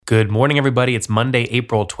Good morning, everybody. It's Monday,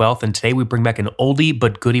 April 12th, and today we bring back an oldie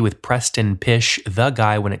but goodie with Preston Pysh, the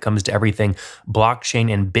guy when it comes to everything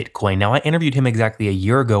blockchain and Bitcoin. Now, I interviewed him exactly a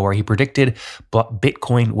year ago where he predicted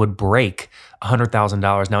Bitcoin would break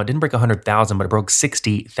 $100,000. Now, it didn't break 100,000, but it broke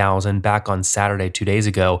 60,000 back on Saturday, 2 days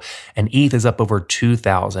ago, and ETH is up over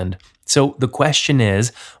 2,000. So the question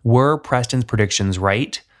is, were Preston's predictions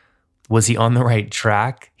right? Was he on the right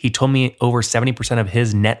track? He told me over 70% of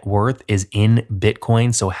his net worth is in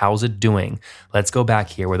Bitcoin. So how's it doing? Let's go back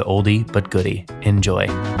here with oldie but goodie. Enjoy.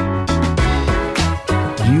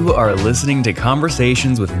 You are listening to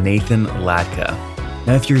Conversations with Nathan Latka.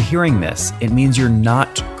 Now, if you're hearing this, it means you're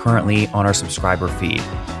not currently on our subscriber feed.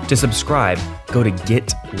 To subscribe, go to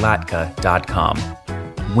getlatka.com.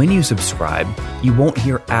 When you subscribe, you won't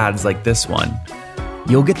hear ads like this one.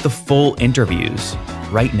 You'll get the full interviews.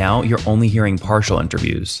 Right now, you're only hearing partial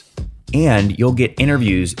interviews. And you'll get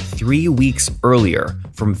interviews 3 weeks earlier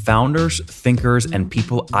from founders, thinkers, and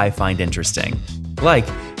people I find interesting. Like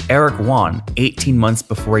Eric Yuan, 18 months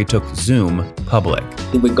before he took Zoom public.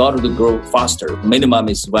 We got to grow faster. Minimum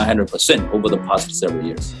is 100% over the past several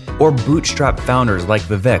years. Or bootstrap founders like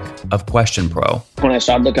Vivek of Question Pro. When I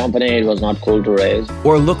started the company, it was not cool to raise.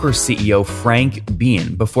 Or Looker CEO Frank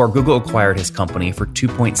Bien before Google acquired his company for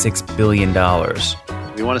 $2.6 billion.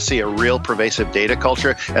 We want to see a real pervasive data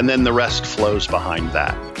culture, and then the rest flows behind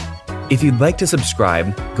that. If you'd like to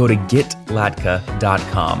subscribe, go to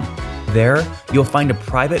getlatka.com. There, you'll find a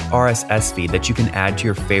private RSS feed that you can add to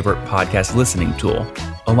your favorite podcast listening tool,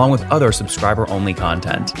 along with other subscriber-only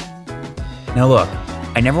content. Now look,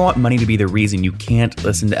 I never want money to be the reason you can't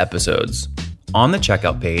listen to episodes. On the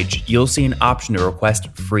checkout page, you'll see an option to request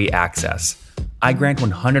free access. I grant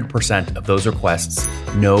 100% of those requests,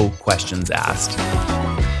 no questions asked.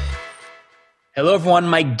 Hello, everyone.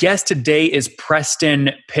 My guest today is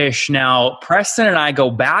Preston Pysh. Now, Preston and I go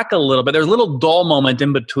back a little bit. There's a little dull moment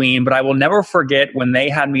in between, but I will never forget when they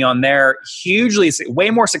had me on their hugely, way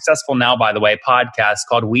more successful now, by the way, podcast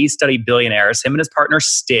called We Study Billionaires. Him and his partner,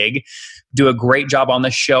 Stig, do a great job on the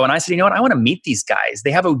show. And I said, you know what? I want to meet these guys.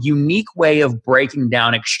 They have a unique way of breaking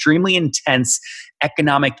down extremely intense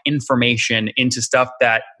economic information into stuff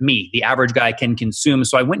that me, the average guy, can consume.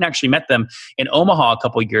 So I went and actually met them in Omaha a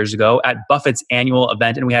couple of years ago at Buffett's annual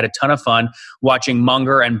event. And we had a ton of fun watching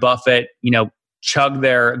Munger and Buffett, chug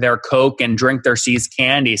their Coke and drink their See's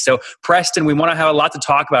candy. So Preston, we want to have a lot to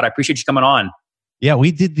talk about. I appreciate you coming on. Yeah,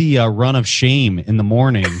 we did the run of shame in the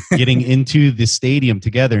morning, getting into the stadium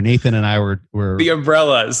together. Nathan and I were the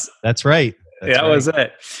umbrellas. That's right. That was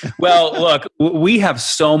it. Well, look, we have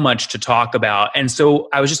so much to talk about. And so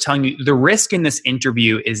I was just telling you, the risk in this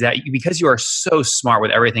interview is that because you are so smart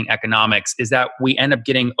with everything economics, is that we end up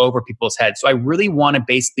getting over people's heads. So I really want to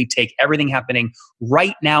basically take everything happening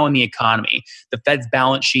right now in the economy, the Fed's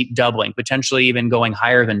balance sheet doubling, potentially even going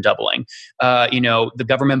higher than doubling, the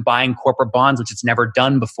government buying corporate bonds, which it's never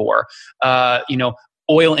done before,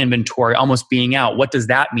 oil inventory almost being out. What does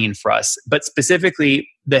that mean for us? But specifically,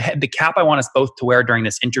 the cap I want us both to wear during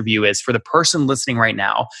this interview is for the person listening right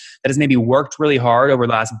now that has maybe worked really hard over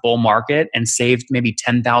the last bull market and saved maybe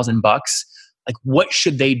 $10,000. Like, what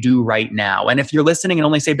should they do right now? And if you're listening and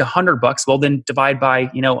only saved $100, well, then divide by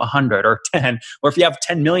 100 or 10. Or if you have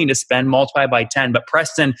 10 million to spend, multiply by 10. But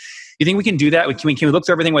Preston, you think we can do that? Can we look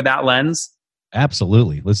through everything with that lens?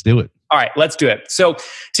 Absolutely. Let's do it. All right, let's do it. So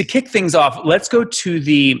to kick things off, let's go to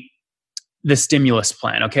the stimulus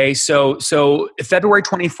plan. Okay, so February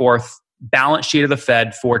 24th, balance sheet of the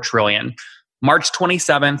Fed, $4 trillion. March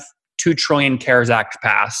 27th, $2 trillion CARES Act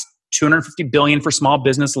passed. $250 billion for small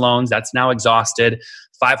business loans, that's now exhausted.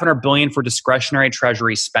 $500 billion for discretionary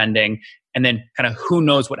treasury spending. And then kind of who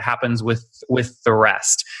knows what happens with the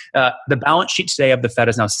rest. The balance sheet today of the Fed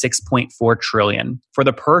is now $6.4 trillion. For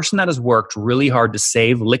the person that has worked really hard to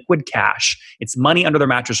save liquid cash, it's money under their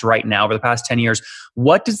mattress right now over the past 10 years.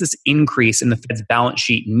 What does this increase in the Fed's balance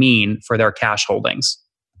sheet mean for their cash holdings?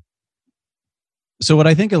 So what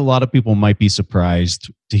I think a lot of people might be surprised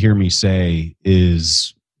to hear me say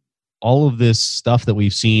is all of this stuff that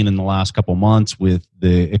we've seen in the last couple months with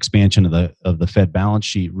the expansion of the Fed balance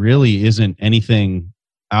sheet really isn't anything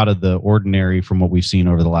out of the ordinary from what we've seen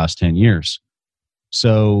over the last 10 years.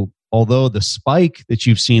 So although the spike that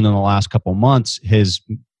you've seen in the last couple months has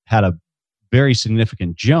had a very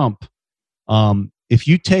significant jump, if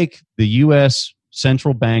you take the U.S.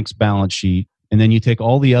 central bank's balance sheet and then you take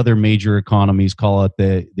all the other major economies, call it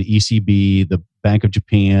the ECB, the Bank of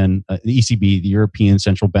Japan, the ECB, the European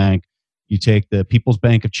Central Bank, you take the People's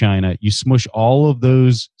Bank of China, you smush all of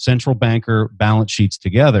those central banker balance sheets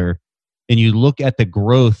together, and you look at the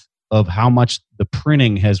growth of how much the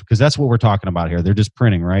printing has, because that's what we're talking about here. They're just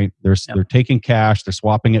printing, right? They're taking cash, they're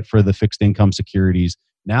swapping it for the fixed income securities.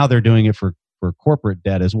 Now they're doing it for corporate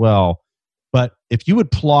debt as well. But if you would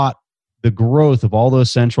plot the growth of all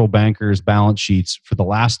those central bankers' balance sheets for the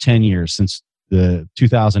last 10 years since the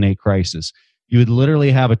 2008 crisis, you would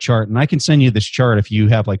literally have a chart. And I can send you this chart if you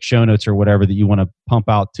have like show notes or whatever that you want to pump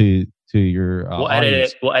out to your we'll edit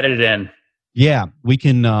it. We'll edit it in. Yeah, we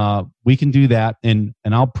can do that, and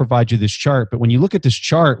I'll provide you this chart. But when you look at this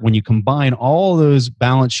chart, when you combine all those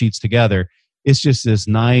balance sheets together, it's just this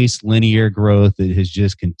nice linear growth that has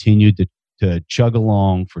just continued to chug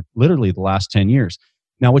along for literally the last 10 years.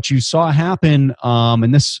 Now, what you saw happen,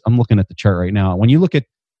 and this, I'm looking at the chart right now. When you look at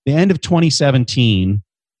the end of 2017,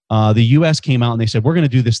 the U.S. came out and they said, we're going to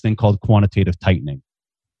do this thing called quantitative tightening,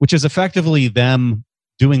 which is effectively them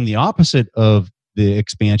doing the opposite of the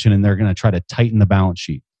expansion, and they're going to try to tighten the balance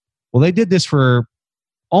sheet. Well, they did this for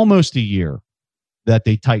almost a year that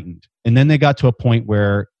they tightened. And then they got to a point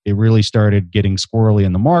where it really started getting squirrely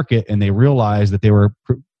in the market, and they realized that they were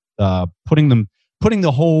putting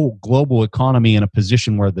the whole global economy in a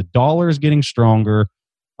position where the dollar is getting stronger.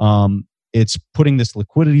 It's putting this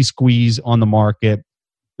liquidity squeeze on the market.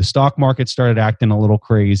 The stock market started acting a little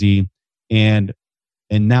crazy, and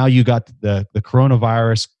now you got the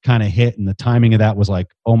coronavirus kind of hit, and the timing of that was like,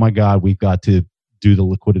 oh my God, we've got to do the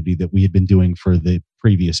liquidity that we had been doing for the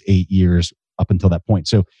previous 8 years up until that point.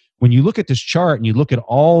 So when you look at this chart and you look at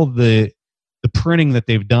all the printing that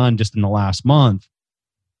they've done just in the last month,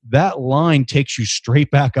 that line takes you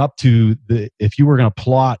straight back up to if you were going to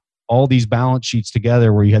plot all these balance sheets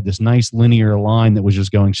together where you had this nice linear line that was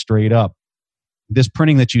just going straight up. This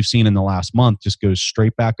printing that you've seen in the last month just goes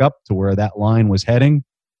straight back up to where that line was heading,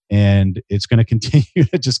 and it's going to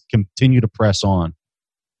continue to press on.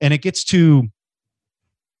 And it gets to,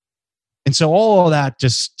 and so all of that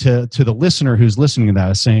just to the listener who's listening to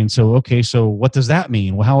that is saying, so, okay, so what does that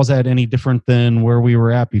mean? Well, how is that any different than where we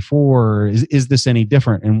were at before? Is this any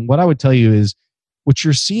different? And what I would tell you is what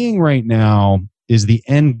you're seeing right now is the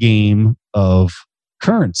end game of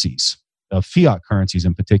currencies, of fiat currencies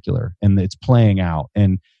in particular, and it's playing out.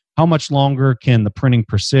 And how much longer can the printing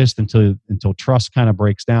persist until trust kind of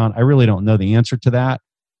breaks down? I really don't know the answer to that.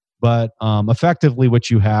 But effectively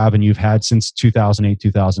what you have, and you've had since 2008,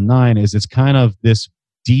 2009, is it's kind of this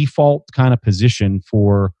default kind of position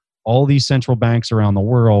for all these central banks around the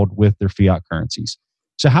world with their fiat currencies.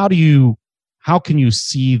 So how can you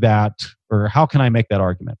see that, or how can I make that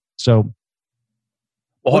argument? So,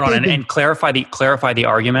 well, hold on, and clarify the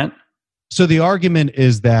argument. So the argument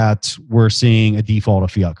is that we're seeing a default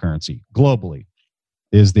of fiat currency globally,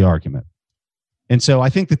 is the argument. And so I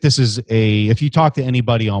think that this is if you talk to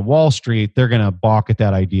anybody on Wall Street, they're going to balk at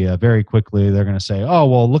that idea very quickly. They're going to say, oh,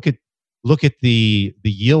 well, look at the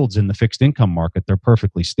yields in the fixed income market. They're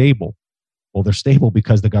perfectly stable. Well, they're stable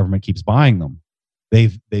because the government keeps buying them.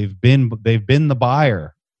 They've been the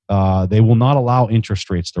buyer. They will not allow interest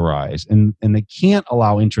rates to rise. And they can't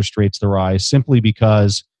allow interest rates to rise simply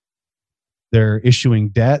because they're issuing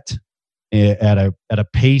debt at a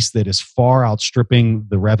pace that is far outstripping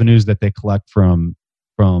the revenues that they collect from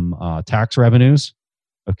tax revenues.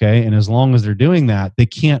 Okay, and as long as they're doing that, they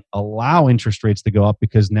can't allow interest rates to go up,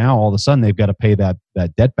 because now all of a sudden they've got to pay that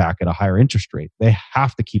debt back at a higher interest rate. They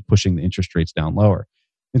have to keep pushing the interest rates down lower.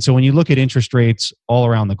 And so when you look at interest rates all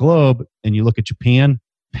around the globe, and you look at Japan,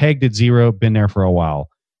 pegged at zero, been there for a while.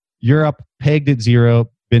 Europe, pegged at zero,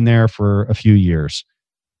 been there for a few years.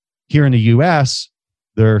 Here in the US,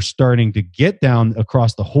 they're starting to get down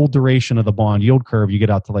across the whole duration of the bond yield curve. You get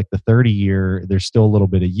out to like the 30-year, there's still a little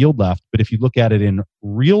bit of yield left. But if you look at it in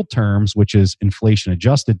real terms, which is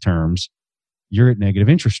inflation-adjusted terms, you're at negative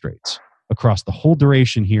interest rates across the whole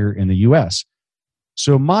duration here in the US.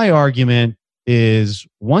 So my argument is,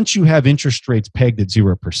 once you have interest rates pegged at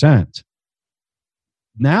 0%,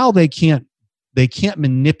 now they can't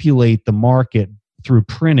manipulate the market through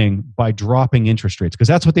printing by dropping interest rates, because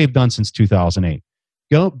that's what they've done since 2008.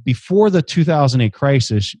 Before the 2008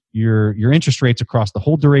 crisis, your interest rates across the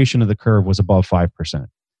whole duration of the curve was above 5%.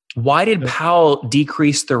 Why did Powell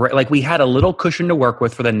decrease the rate? Like, we had a little cushion to work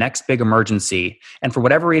with for the next big emergency. And for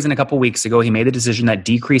whatever reason, a couple of weeks ago, he made the decision that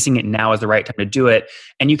decreasing it now is the right time to do it.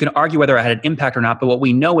 And you can argue whether it had an impact or not. But what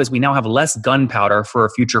we know is we now have less gunpowder for a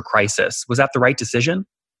future crisis. Was that the right decision?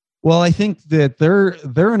 Well, I think that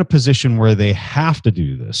they're in a position where they have to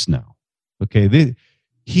do this now. Okay,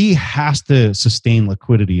 he has to sustain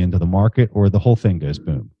liquidity into the market, or the whole thing goes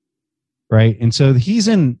boom, right? And so he's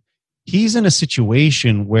in he's in a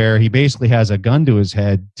situation where he basically has a gun to his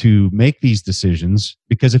head to make these decisions,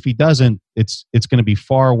 because if he doesn't, it's going to be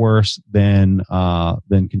far worse than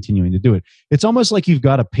continuing to do it. It's almost like you've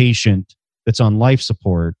got a patient that's on life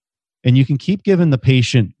support, and you can keep giving the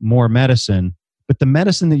patient more medicine, but the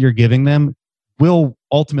medicine that you're giving them will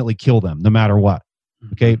ultimately kill them no matter what.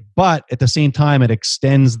 Okay. But at the same time, it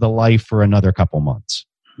extends the life for another couple months.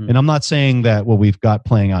 And I'm not saying that what we've got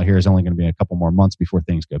playing out here is only going to be a couple more months before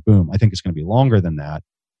things go boom. I think it's going to be longer than that.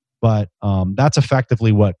 But that's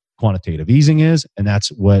effectively what quantitative easing is, and that's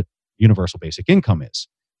what universal basic income is.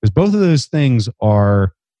 Because both of those things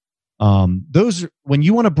are when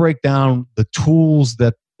you want to break down the tools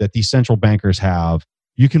that these central bankers have,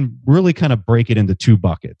 you can really kind of break it into two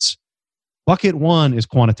buckets. Bucket one is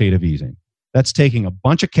quantitative easing. That's taking a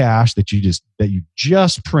bunch of cash that you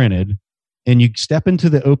just printed, and you step into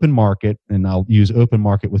the open market, and I'll use open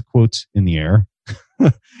market with quotes in the air,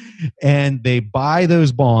 and they buy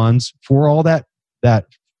those bonds for all that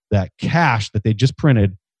cash that they just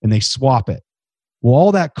printed, and they swap it. Well,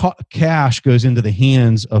 all that cash goes into the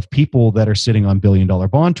hands of people that are sitting on billion-dollar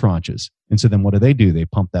bond tranches. And so then what do? They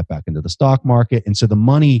pump that back into the stock market. And so the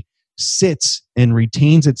money sits and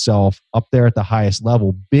retains itself up there at the highest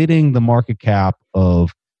level, bidding the market cap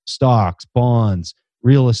of stocks, bonds,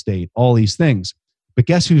 real estate, all these things. But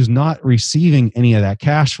guess who's not receiving any of that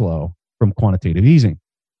cash flow from quantitative easing?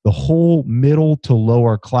 The whole middle to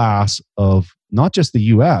lower class of not just the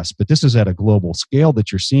US, but this is at a global scale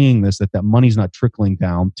that you're seeing that money's not trickling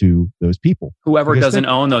down to those people. Whoever doesn't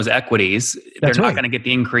own those equities, they're not going to get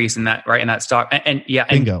the increase in that, right, in that stock.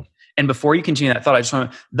 Bingo. And before you continue that thought, I just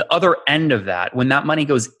want the other end of that, when that money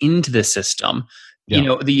goes into the system, you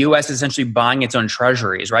know, the US is essentially buying its own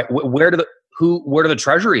treasuries, right? Where do the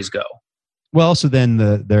treasuries go? Well, so then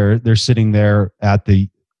they're sitting there at the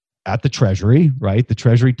treasury, right? The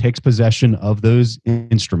treasury takes possession of those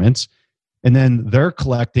instruments, and then they're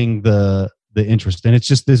collecting the interest. And it's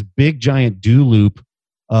just this big giant do loop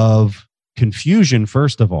of confusion,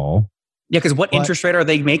 first of all. Yeah, because what interest rate are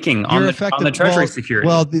they making on the treasury security?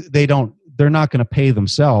 Well, they're not going to pay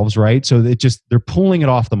themselves, right? So they're pulling it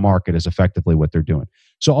off the market is effectively what they're doing.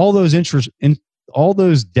 So all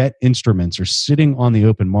those debt instruments are sitting on the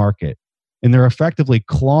open market, and they're effectively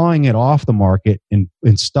clawing it off the market and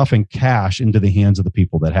stuffing cash into the hands of the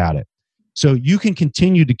people that had it. So you can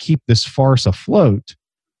continue to keep this farce afloat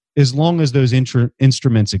as long as those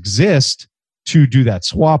instruments exist to do that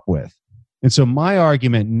swap with. And so my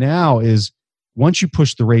argument now is, once you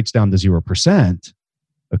push the rates down to 0%,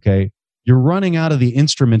 okay, you're running out of the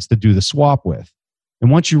instruments to do the swap with. And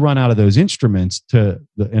once you run out of those instruments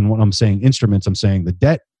and when I'm saying instruments, I'm saying the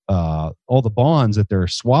debt, all the bonds that they're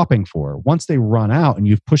swapping for, once they run out and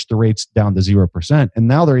you've pushed the rates down to 0%, and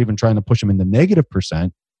now they're even trying to push them into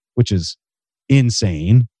 -%, which is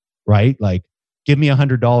insane, right? Like, give me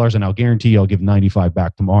 $100 and I'll guarantee you I'll give 95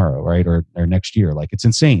 back tomorrow, right? Or next year. Like, it's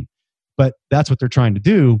insane. But that's what they're trying to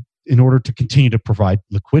do in order to continue to provide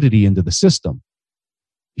liquidity into the system.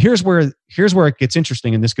 Here's where it gets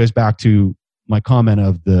interesting, and this goes back to my comment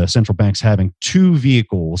of the central banks having two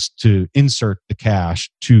vehicles to insert the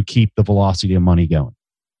cash to keep the velocity of money going.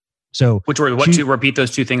 So, which were what? To repeat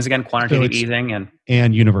those two things again: quantitative easing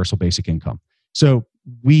and universal basic income. So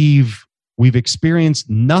we've experienced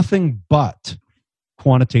nothing but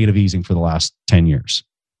quantitative easing for the last 10 years.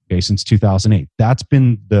 Okay, since 2008. That's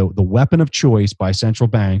been the weapon of choice by central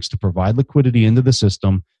banks to provide liquidity into the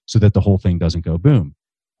system so that the whole thing doesn't go boom.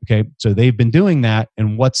 Okay, so they've been doing that,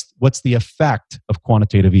 and what's the effect of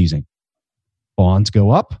quantitative easing? Bonds go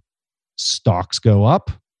up, stocks go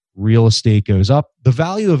up, real estate goes up. The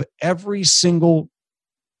value of every single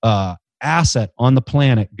asset on the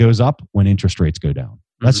planet goes up when interest rates go down.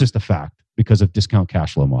 That's just a fact because of discount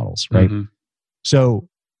cash flow models, right? Mm-hmm. So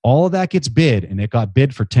all of that gets bid, and it got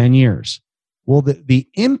bid for 10 years. Well, the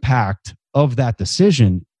impact of that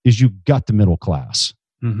decision is you gut the middle class.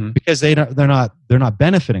 Mm-hmm. Because they're not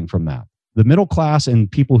benefiting from that. The middle class and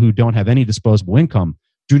people who don't have any disposable income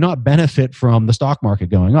do not benefit from the stock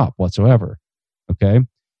market going up whatsoever. Okay,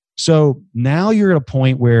 so now you're at a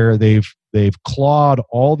point where they've clawed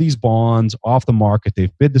all these bonds off the market.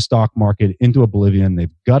 They've bid the stock market into oblivion.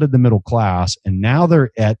 They've gutted the middle class, and now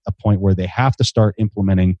they're at a point where they have to start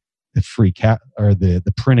implementing the free or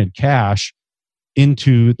the printed cash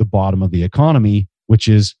into the bottom of the economy, which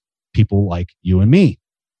is people like you and me.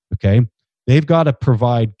 Okay, they've got to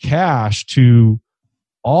provide cash to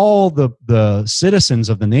all the citizens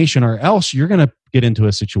of the nation, or else you're going to get into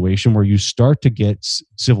a situation where you start to get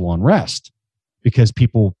civil unrest because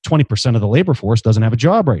 20% of the labor force doesn't have a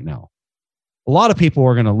job right now. a lot of people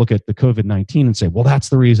are going to look at the COVID-19 and say, well, that's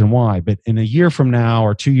the reason why. But in a year from now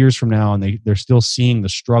or 2 years from now, and they're still seeing the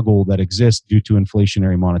struggle that exists due to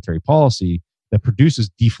inflationary monetary policy that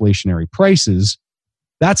produces deflationary prices,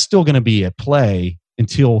 that's still going to be at play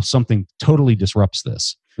until something totally disrupts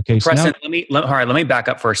this. Okay, Preston, let me back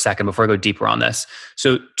up for a second before I go deeper on this.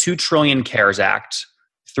 So $2 trillion CARES Act,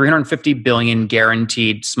 $350 billion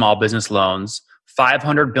guaranteed small business loans,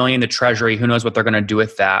 $500 billion the Treasury. Who knows what they're going to do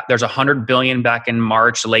with that? There's $100 billion back in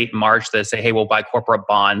March, late March, that say, "Hey, we'll buy corporate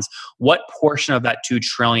bonds." What portion of that $2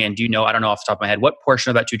 trillion? Do you know? I don't know off the top of my head. What portion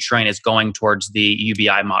of that $2 trillion is going towards the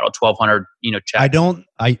UBI model? 1,200, checks. I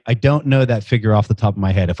don't know that figure off the top of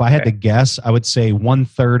my head. If I had to guess, I would say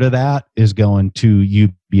 1/3 of that is going to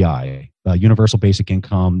UBI, Universal Basic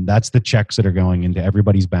Income. That's the checks that are going into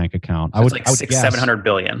everybody's bank account. So I would guess $700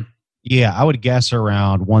 billion. Yeah, I would guess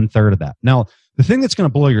around 1/3 of that. Now, the thing that's going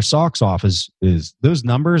to blow your socks off is those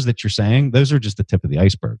numbers that you're saying. Those are just the tip of the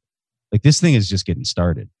iceberg. Like, this thing is just getting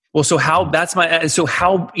started. Well, there's a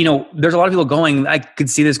lot of people going, I could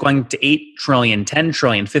see this going to 8 trillion, 10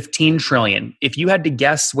 trillion, 15 trillion. If you had to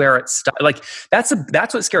guess where it's that's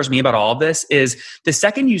what scares me about all of this is the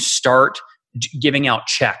second you start giving out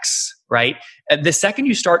checks, right? The second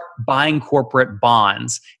you start buying corporate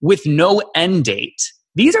bonds with no end date,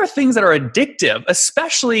 these are things that are addictive,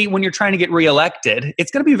 especially when you're trying to get reelected.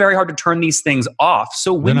 It's going to be very hard to turn these things off.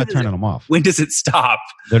 So they're not turning them off. When does it stop?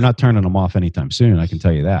 They're not turning them off anytime soon. I can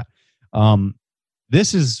tell you that.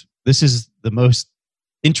 This is the most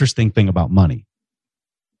interesting thing about money.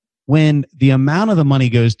 When the amount of the money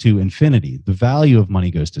goes to infinity, the value of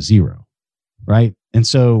money goes to zero, right? And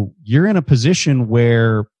so you're in a position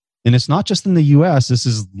where, and it's not just in the US, this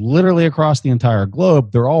is literally across the entire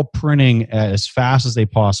globe. They're all printing as fast as they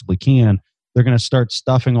possibly can. They're going to start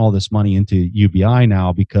stuffing all this money into UBI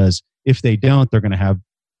now, because if they don't, they're going to have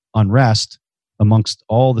unrest amongst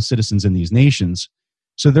all the citizens in these nations.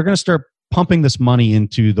 So they're going to start pumping this money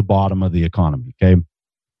into the bottom of the economy. Okay.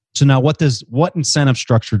 So now what incentive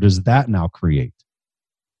structure does that now create?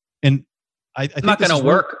 And I think I'm not going to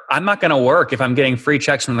work. I'm not going to work if I'm getting free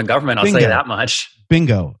checks from the government. I'll say that much.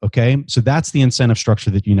 Bingo. Okay. So that's the incentive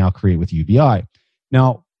structure that you now create with UBI.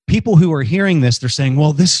 Now, people who are hearing this, they're saying,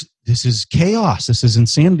 well, this is chaos. This is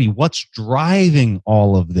insanity. What's driving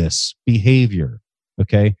all of this behavior?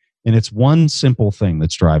 Okay. And it's one simple thing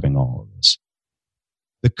that's driving all of this.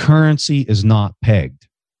 The currency is not pegged.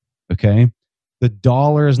 Okay. The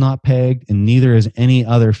dollar is not pegged, and neither is any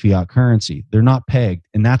other fiat currency. They're not pegged.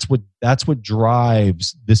 And that's what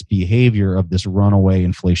drives this behavior of this runaway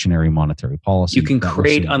inflationary monetary policy. You can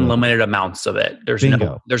create unlimited amounts of it.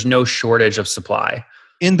 There's no shortage of supply.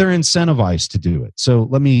 And they're incentivized to do it. So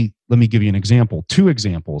let me give you an example, 2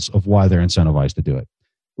 examples of why they're incentivized to do it.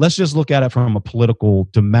 Let's just look at it from a political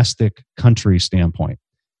domestic country standpoint.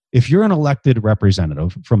 If you're an elected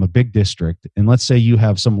representative from a big district, and let's say you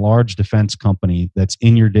have some large defense company that's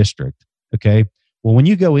in your district, okay? Well, when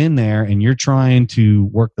you go in there and you're trying to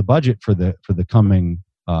work the budget for the coming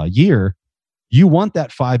year, you want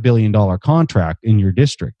that $5 billion contract in your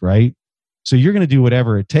district, right? So you're going to do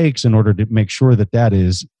whatever it takes in order to make sure that that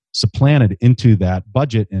is supplanted into that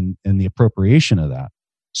budget and the appropriation of that.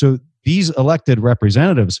 So these elected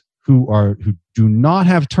representatives who do not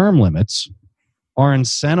have term limits are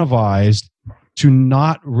incentivized to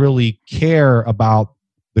not really care about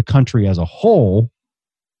the country as a whole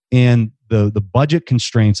and the budget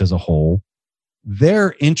constraints as a whole.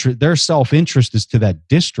 Their self-interest is to that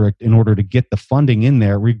district in order to get the funding in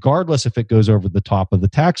there, regardless if it goes over the top of the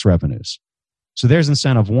tax revenues. So there's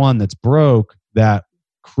incentive one that's broke that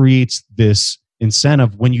creates this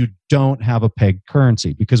incentive when you don't have a pegged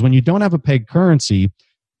currency. Because when you don't have a pegged currency,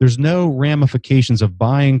 there's no ramifications of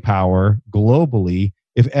buying power globally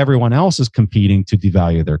if everyone else is competing to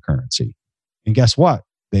devalue their currency. And guess what?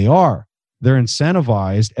 They are. They're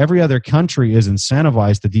incentivized. Every other country is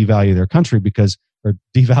incentivized to devalue their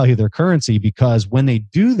devalue their currency, because when they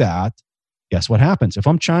do that, guess what happens? If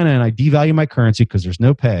I'm China and I devalue my currency because there's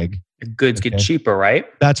no peg, the goods get cheaper, right?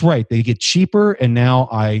 That's right. They get cheaper, and now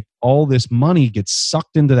all this money gets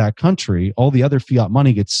sucked into that country. All the other fiat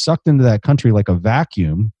money gets sucked into that country like a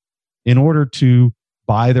vacuum in order to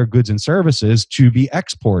buy their goods and services to be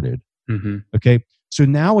exported. Mm-hmm. Okay. So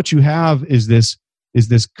now what you have is this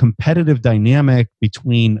competitive dynamic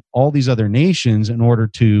between all these other nations in order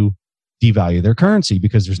to devalue their currency,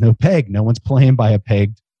 because there's no peg. No one's playing by a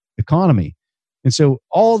pegged economy. And so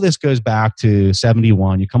all this goes back to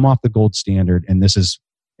 71. You come off the gold standard, and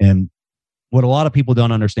what a lot of people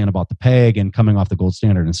don't understand about the peg and coming off the gold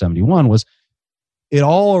standard in 71 was it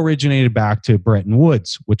all originated back to Bretton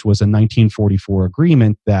Woods, which was a 1944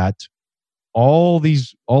 agreement that all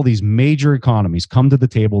these major economies come to the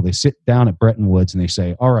table. They sit down at Bretton Woods and they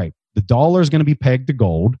say, all right, the dollar is going to be pegged to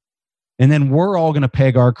gold, and then we're all going to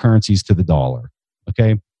peg our currencies to the dollar.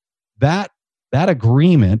 Okay, that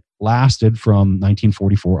agreement lasted from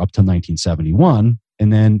 1944 up to 1971,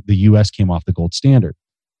 and then the U.S. came off the gold standard.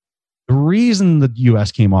 The reason the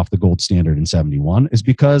U.S. came off the gold standard in 71 is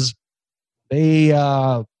because they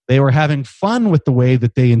were having fun with the way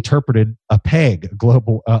that they interpreted a peg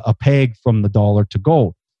from the dollar to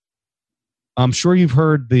gold. I'm sure you've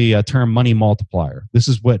heard the term money multiplier. This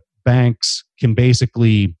is what banks can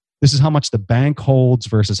basically, this is how much the bank holds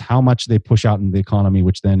versus how much they push out into the economy,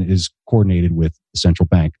 which then is coordinated with the central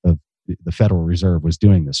bank of the Federal Reserve was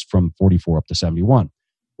doing this from 44 up to 71.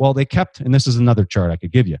 Well, they kept, and this is another chart I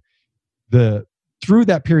could give you, through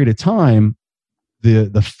that period of time,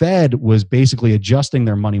 the Fed was basically adjusting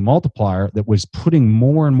their money multiplier that was putting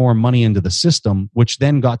more and more money into the system, which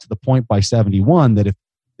then got to the point by 71 that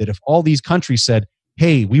if all these countries said,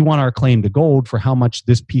 hey, we want our claim to gold for how much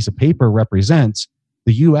this piece of paper represents,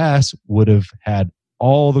 the U.S. would have had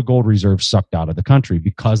all the gold reserves sucked out of the country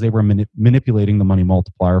because they were manipulating the money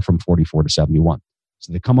multiplier from 44 to 71.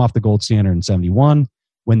 So they come off the gold standard in 71.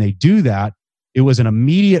 When they do that, it was an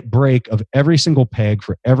immediate break of every single peg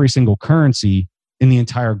for every single currency in the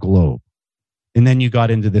entire globe. And then you got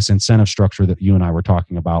into this incentive structure that you and I were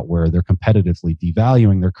talking about where they're competitively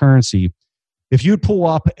devaluing their currency. If you pull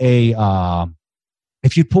up a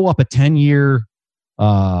 10-year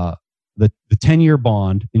the 10-year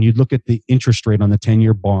bond and you'd look at the interest rate on the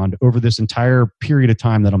 10-year bond over this entire period of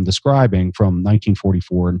time that I'm describing from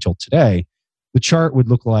 1944 until today, the chart would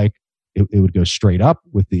look like it would go straight up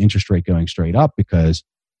with the interest rate going straight up because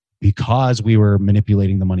we were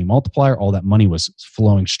manipulating the money multiplier, all that money was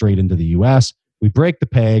flowing straight into the U.S. We break the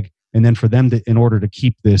peg, and then for them to, in order to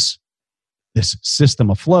keep this system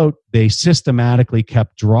afloat, they systematically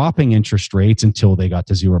kept dropping interest rates until they got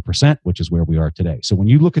to 0%, which is where we are today. So when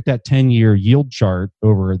you look at that 10-year yield chart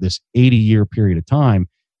over this 80-year period of time,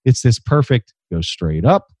 it's this perfect, goes straight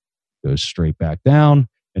up, goes straight back down,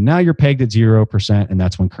 and now you're pegged at 0%, and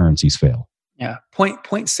that's when currencies fail. Yeah,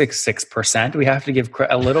 0.66%. We have to give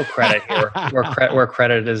a little credit here where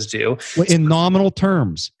credit is due. Well, in nominal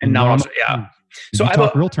terms. In nominal, yeah. So I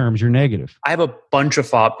talk real terms, you're negative. I have a bunch of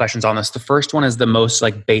follow-up questions on this. The first one is the most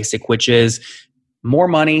basic, which is more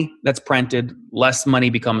money that's printed, less money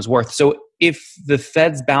becomes worth. So if the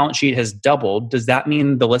Fed's balance sheet has doubled, does that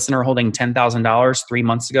mean the listener holding $10,000 3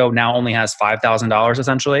 months ago now only has $5,000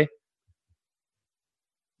 essentially?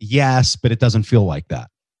 Yes, but it doesn't feel like that.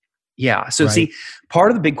 Yeah. So right. See, part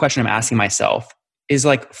of the big question I'm asking myself is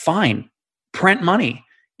fine, print money.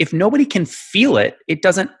 If nobody can feel it, it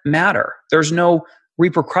doesn't matter. There's no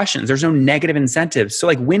repercussions. There's no negative incentives.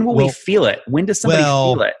 So when will we feel it? When does somebody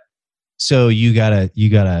feel it? So you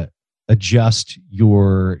gotta adjust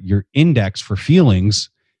your index for feelings,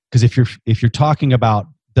 because if you're talking about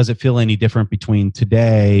does it feel any different between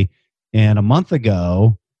today and a month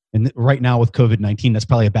ago, and right now with COVID-19, that's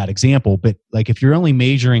probably a bad example, but if you're only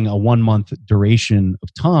measuring a 1 month duration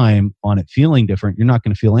of time on it feeling different, you're not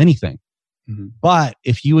going to feel anything. Mm-hmm. But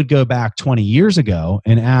if you would go back 20 years ago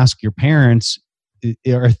and ask your parents,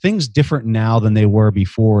 are things different now than they were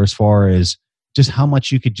before as far as just how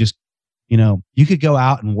much you could just, you could go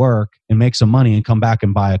out and work and make some money and come back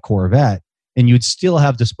and buy a Corvette and you'd still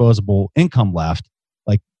have disposable income left.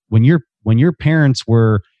 When your parents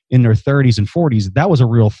were in their 30s and 40s, that was a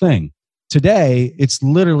real thing. Today, it's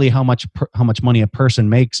literally how much money a person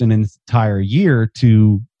makes in an entire year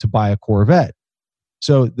to buy a Corvette.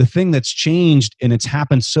 So the thing that's changed, and it's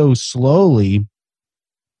happened so slowly,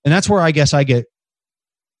 and that's where I guess I get,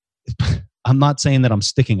 I'm not saying that I'm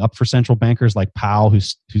sticking up for central bankers like Powell,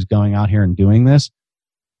 who's going out here and doing this,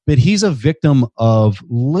 but he's a victim of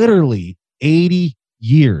literally 80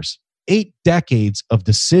 years, 8 decades of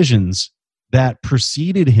decisions that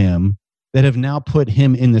preceded him that have now put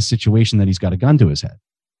him in the situation that he's got a gun to his head.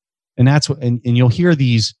 And that's what, and you'll hear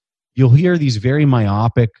these very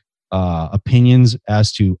myopic opinions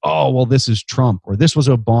as to, this is Trump, or this was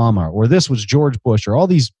Obama, or this was George Bush, or all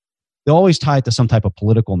these, they always tie it to some type of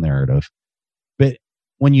political narrative. But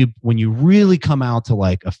when you really come out to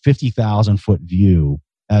a 50,000 foot view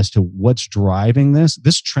as to what's driving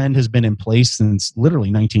this trend has been in place since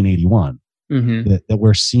literally 1981. Mm-hmm. That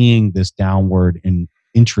we're seeing this downward in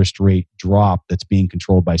interest rate drop that's being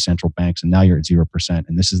controlled by central banks, and now you're at 0%,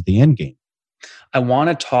 and this is the end game. I want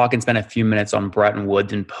to talk and spend a few minutes on Bretton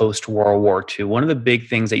Woods and post-World War II. One of the big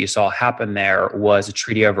things that you saw happen there was a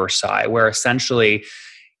Treaty of Versailles, where essentially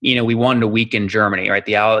we wanted to weaken Germany, right?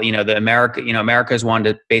 America's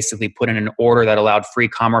wanted to basically put in an order that allowed free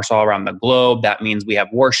commerce all around the globe. That means we have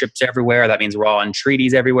warships everywhere. That means we're all in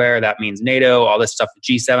treaties everywhere. That means NATO, all this stuff,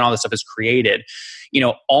 G7, all this stuff is created.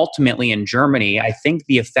 Ultimately in Germany, I think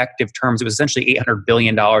the effective terms, it was essentially $800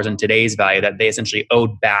 billion in today's value that they essentially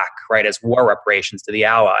owed back, right, as war reparations to the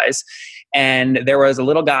Allies. And there was a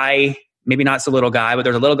little guy, maybe not so little guy, but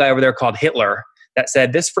there's a little guy over there called Hitler that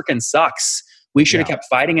said, this freaking sucks. We should have kept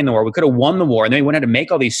fighting in the war. We could have won the war. And then we went ahead to make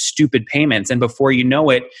all these stupid payments. And before you know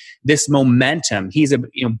it, this momentum, he's a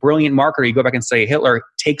brilliant marketer. You go back and say Hitler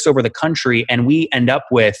takes over the country, and we end up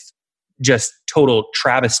with just total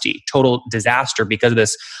travesty, total disaster because of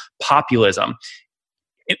this populism.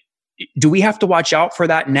 Do we have to watch out for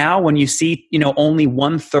that now when you see, only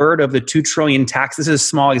 1/3 of the 2 trillion tax? This is a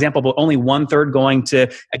small example, but only 1/3 going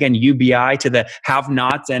to, again, UBI, to the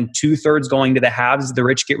have-nots, and 2/3 going to the haves. The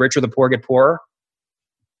rich get richer, the poor get poorer.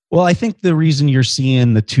 Well, I think the reason you're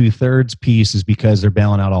seeing the 2/3 piece is because they're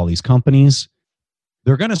bailing out all these companies.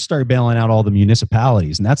 They're going to start bailing out all the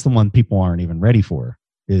municipalities, and that's the one people aren't even ready for.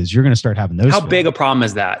 Is you're going to start having those. How big a problem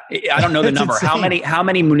is that? I don't know the number. Insane. How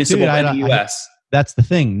many municipal in the U.S.? That's the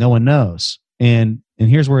thing. No one knows. And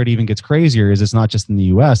here's where it even gets crazier is it's not just in the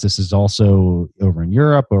US. This is also over in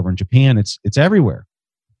Europe, over in Japan. It's everywhere.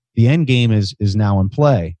 The end game is now in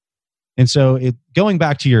play. And so going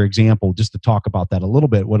back to your example, just to talk about that a little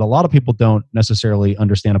bit, what a lot of people don't necessarily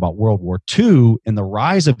understand about World War II and the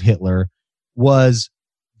rise of Hitler was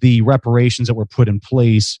the reparations that were put in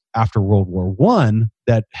place after World War I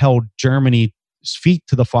that held Germany's feet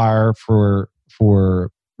to the fire for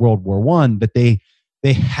World War I, but they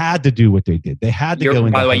had to do what they did. They had to go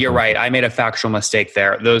into. By the way, you're right. I made a factual mistake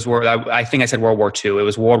there. Those were, I think I said World War II. It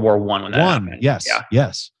was World War I when that happened. Yes,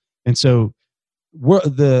 yes. And so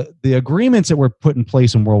the agreements that were put in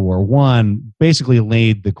place in World War I basically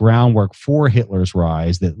laid the groundwork for Hitler's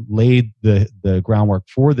rise, that laid the groundwork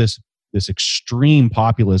for this extreme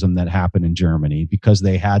populism that happened in Germany because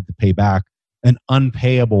they had to pay back an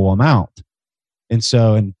unpayable amount. And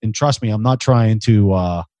so, and trust me, I'm not trying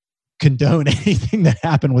to condone anything that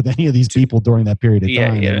happened with any of these people during that period of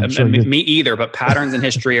time. Yeah, sure me either. But patterns in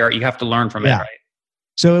history you have to learn from it, right?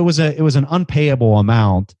 So it was an unpayable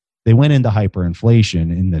amount. They went into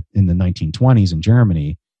hyperinflation in the 1920s in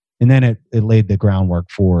Germany, and then it laid the groundwork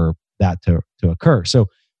for that to occur. So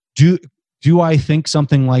do I think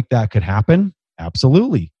something like that could happen?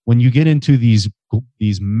 Absolutely. When you get into these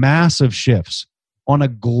massive shifts on a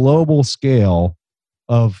global scale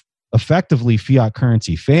of effectively fiat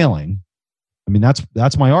currency failing, I mean,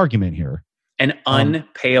 that's my argument here. An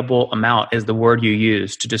unpayable amount is the word you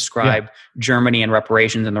use to describe Germany and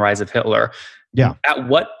reparations and the rise of Hitler. Yeah. At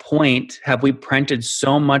what point have we printed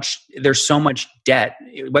so much? There's so much debt,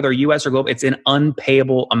 whether US or global, it's an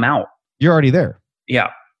unpayable amount. You're already there.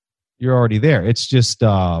 Yeah. You're already there. It's just,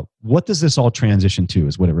 what does this all transition to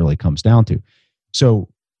is what it really comes down to. So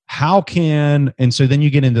and so then you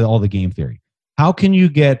get into all the game theory. How can you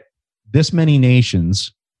get this many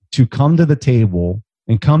nations to come to the table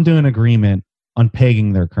and come to an agreement on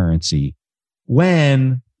pegging their currency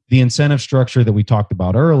when the incentive structure that we talked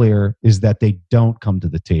about earlier is that they don't come to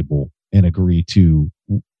the table and agree to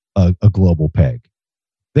a global peg?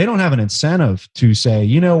 They don't have an incentive to say,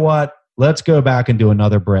 you know what, let's go back and do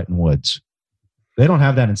another Bretton Woods. They don't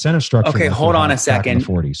have that incentive structure. Okay, hold on a second.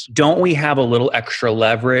 40s. Don't we have a little extra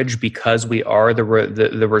leverage because we are the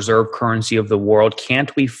reserve currency of the world?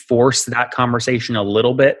 Can't we force that conversation a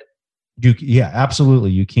little bit? Yeah,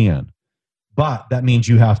 absolutely, you can. But that means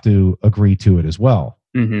you have to agree to it as well.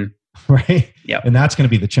 Mm-hmm. Right? Yeah. And that's going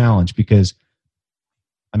to be the challenge because,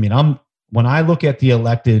 I mean, when I look at the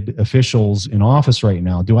elected officials in office right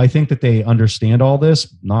now, do I think that they understand all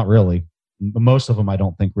this? Not really. Most of them I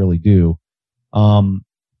don't think really do. And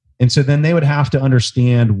so then they would have to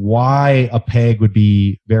understand why a peg would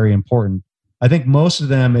be very important. I think most of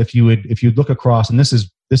them, if you look across, and this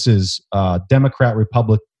is Democrat,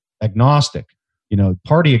 Republic agnostic,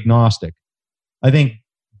 party agnostic. I think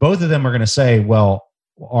both of them are going to say, well,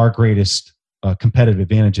 our greatest competitive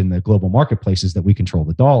advantage in the global marketplace is that we control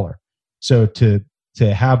the dollar. So to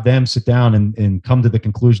have them sit down and come to the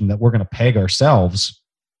conclusion that we're going to peg ourselves,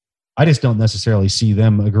 I just don't necessarily see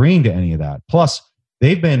them agreeing to any of that. Plus,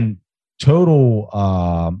 they've been total,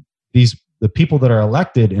 the people that are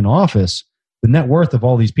elected in office, the net worth of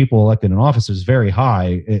all these people elected in office is very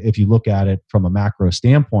high if you look at it from a macro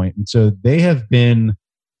standpoint. And so they have been,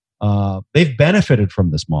 they've benefited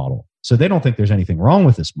from this model. So they don't think there's anything wrong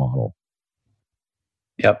with this model.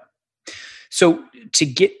 Yep. So to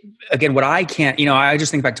get, again, what I can't, I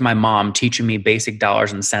just think back to my mom teaching me basic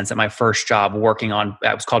dollars and cents at my first job working on,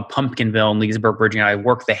 it was called Pumpkinville in Leesburg, Virginia. I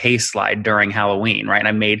worked the hay slide during Halloween, right? And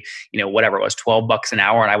I made, whatever it was, $12 an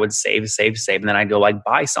hour, and I would save. And then I'd go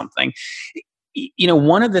buy something.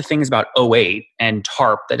 One of the things about 2008 and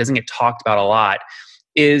TARP that doesn't get talked about a lot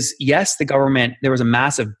is, yes, the government, there was a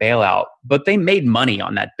massive bailout, but they made money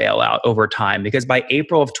on that bailout over time, because by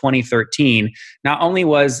April of 2013, not only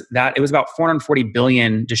was that, it was about $440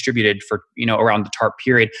 billion distributed for, around the TARP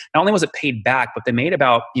period. Not only was it paid back, but they made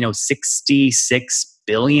about, $66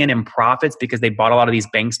 billion in profits, because they bought a lot of these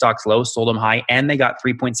bank stocks low, sold them high, and they got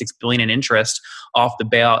 $3.6 billion in interest off the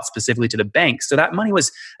bailout specifically to the banks. So that money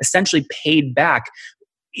was essentially paid back.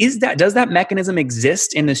 Does that mechanism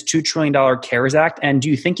exist in this $2 trillion CARES Act? And do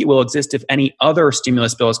you think it will exist if any other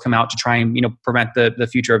stimulus bills come out to try and, prevent the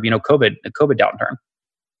future of, COVID downturn?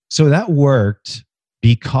 So that worked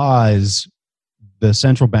because the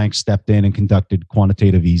central bank stepped in and conducted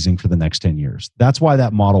quantitative easing for the next 10 years. That's why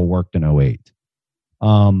that model worked in 2008.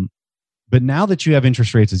 But now that you have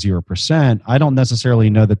interest rates at 0%, I don't necessarily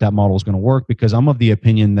know that model is going to work, because I'm of the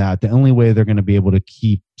opinion that the only way they're going to be able to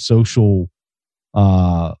keep social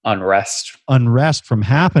unrest from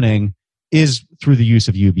happening is through the use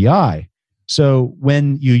of UBI. So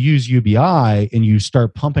when you use UBI and you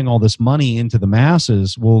start pumping all this money into the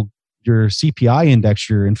masses, well, your CPI index,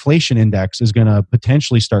 your inflation index, is going to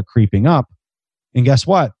potentially start creeping up. And guess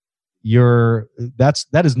what?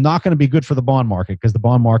 That is not going to be good for the bond market, because the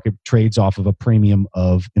bond market trades off of a premium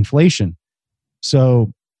of inflation.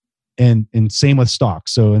 So, and same with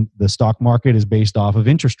stocks. So the stock market is based off of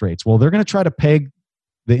interest rates. Well, they're going to try to peg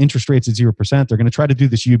the interest rates at 0%. They're going to try to do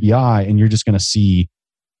this UBI, and you're just going to see,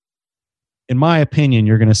 in my opinion,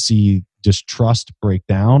 you're going to see just trust break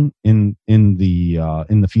down in the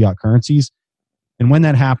fiat currencies. And when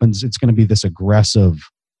that happens, it's going to be this aggressive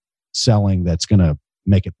selling that's going to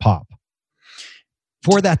make it pop.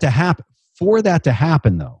 For that to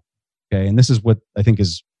happen though, okay, and this is what I think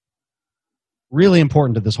is really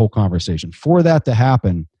important to this whole conversation. For that to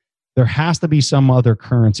happen, there has to be some other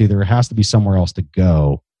currency, there has to be somewhere else to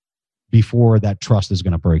go before that trust is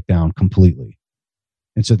going to break down completely.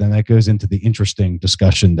 And so then that goes into the interesting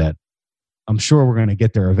discussion that I'm sure we're going to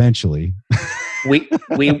get there eventually. We'll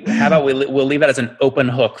leave that as an open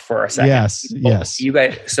hook for a second. Yes. You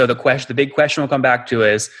guys. So the big question we'll come back to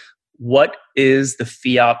is, what is the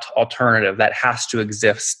fiat alternative that has to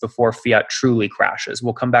exist before fiat truly crashes?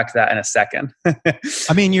 We'll come back to that in a second.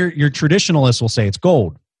 I mean, your traditionalists will say it's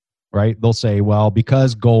gold, right? They'll say, well,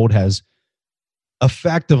 because gold has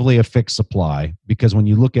effectively a fixed supply, because when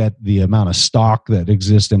you look at the amount of stock that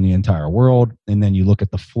exists in the entire world, and then you look at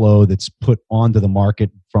the flow that's put onto the market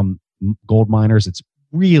from gold miners, it's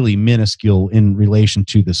really minuscule in relation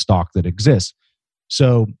to the stock that exists.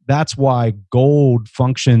 So that's why gold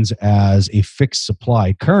functions as a fixed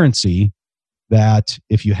supply currency, that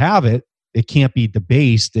if you have it, it can't be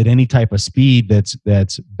debased at any type of speed that's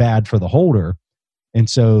bad for the holder. And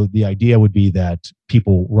so the idea would be that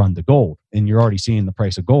people run to gold, and you're already seeing the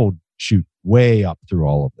price of gold shoot way up through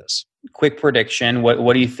all of this. Quick prediction.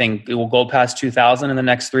 What do you think? Will gold pass 2,000 in the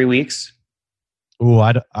next 3 weeks? Oh,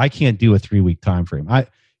 I can't do a 3-week time frame.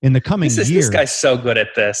 In the coming year, this guy's so good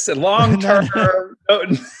at this. Long term.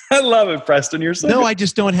 I love it, Preston. You're so good. I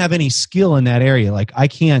just don't have any skill in that area. Like, I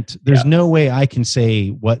can't. There's no way I can say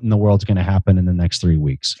what in the world's going to happen in the next 3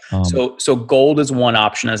 weeks. So gold is one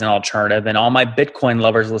option as an alternative, and all my Bitcoin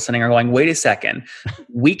lovers listening are going, "Wait a second,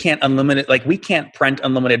 we can't print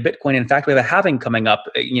unlimited Bitcoin. In fact, we have a halving coming up,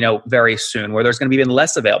 very soon, where there's going to be even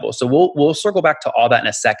less available." So we'll circle back to all that in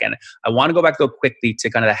a second. I want to go back though quickly to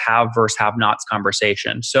kind of the have versus have-nots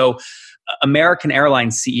conversation. So American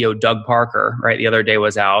Airlines CEO Doug Parker, right, the other day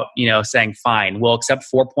was out, saying, fine, we'll accept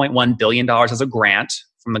 $4.1 billion as a grant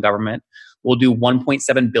from the government. We'll do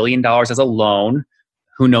 $1.7 billion as a loan.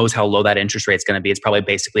 Who knows how low that interest rate is going to be? It's probably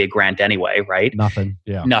basically a grant anyway, right? Nothing.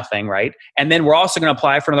 Yeah. Nothing, right? And then we're also going to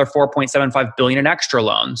apply for another $4.75 billion in extra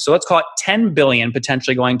loans. So let's call it $10 billion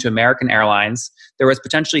potentially going to American Airlines. There was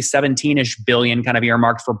potentially 17-ish billion kind of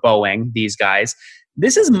earmarked for Boeing, these guys.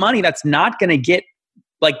 This is money that's not going to get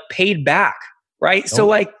paid back, right? Nope.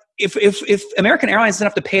 So if American Airlines doesn't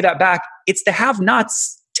have to pay that back, it's the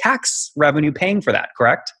have-nots tax revenue paying for that,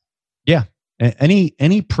 correct? Yeah.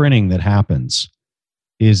 Any printing that happens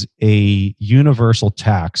is a universal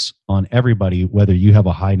tax on everybody, whether you have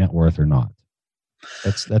a high net worth or not.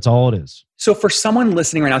 That's all it is. So for someone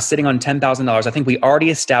listening right now sitting on $10,000, I think we already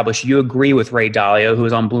established you agree with Ray Dalio, who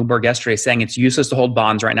was on Bloomberg yesterday, saying it's useless to hold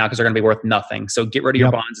bonds right now because they're going to be worth nothing. So get rid of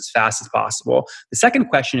your bonds as fast as possible. The second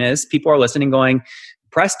question is, people are listening going,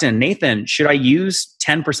 Preston, Nathan, should I use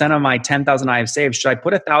 10% of my 10,000 I have saved? Should I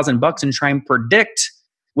put $1,000 and try and predict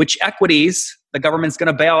which equities the government's going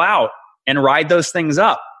to bail out and ride those things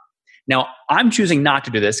up? Now, I'm choosing not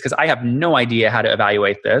to do this because I have no idea how to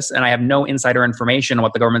evaluate this, and I have no insider information on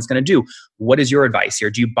what the government's going to do. What is your advice here?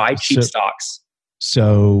 Do you buy cheap stocks?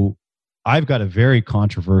 So I've got a very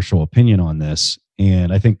controversial opinion on this.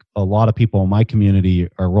 And I think a lot of people in my community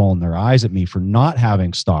are rolling their eyes at me for not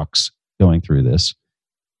having stocks going through this,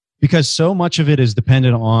 because so much of it is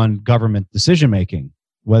dependent on government decision making,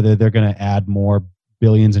 whether they're going to add more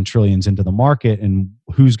billions and trillions into the market and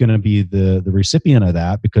who's going to be the recipient of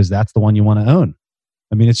that, because that's the one you want to own.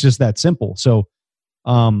 I mean, it's just that simple. So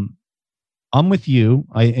I'm with you,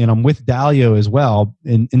 and I'm with Dalio as well.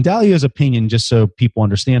 And Dalio's opinion, just so people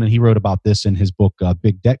understand, and he wrote about this in his book,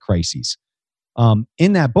 Big Debt Crises.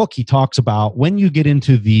 In that book, he talks about when you get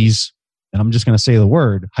into these, and I'm just going to say the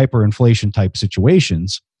word, hyperinflation type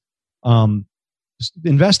situations,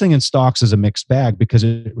 investing in stocks is a mixed bag, because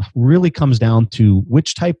it really comes down to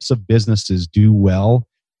which types of businesses do well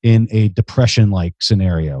in a depression-like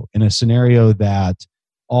scenario, in a scenario that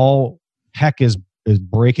all heck is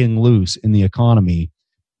breaking loose in the economy.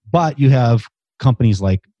 But you have companies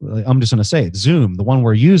like, I'm just going to say it, Zoom, the one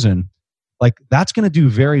we're using, like that's going to do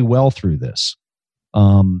very well through this.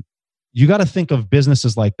 You got to think of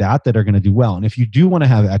businesses like that are going to do well. And if you do want to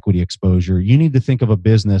have equity exposure, you need to think of a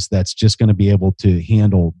business that's just going to be able to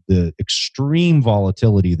handle the extreme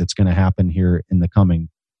volatility that's going to happen here in the coming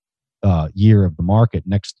year of the market,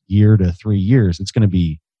 next year to 3 years. It's going to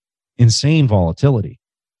be insane volatility.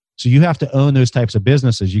 So you have to own those types of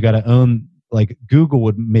businesses. You got to own, like Google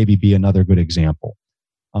would maybe be another good example.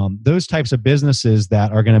 Those types of businesses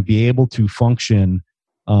that are going to be able to function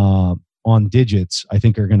on digits, I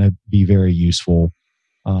think are going to be very useful.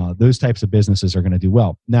 Those types of businesses are going to do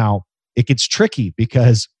well. Now, it gets tricky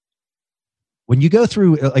because when you go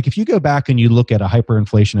through, like if you go back and you look at a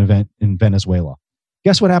hyperinflation event in Venezuela,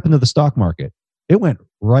 guess what happened to the stock market? It went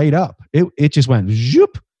right up. It just went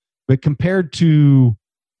zoop. But compared to,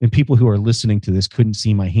 and people who are listening to this couldn't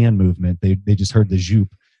see my hand movement, they just heard the zoop.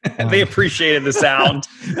 They appreciated the sound.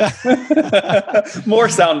 More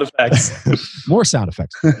sound effects. More sound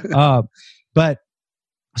effects. But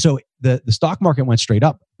so the stock market went straight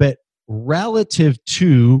up, but relative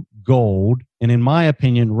to gold, and in my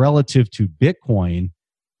opinion, relative to Bitcoin,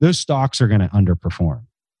 those stocks are going to underperform.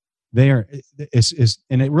 They are,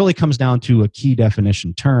 and it really comes down to a key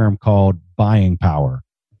definition term called buying power.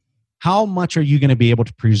 How much are you going to be able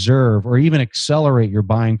to preserve or even accelerate your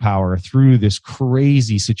buying power through this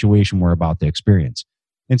crazy situation we're about to experience?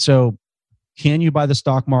 And so, can you buy the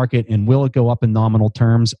stock market and will it go up in nominal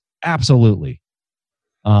terms? Absolutely.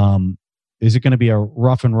 Is it going to be a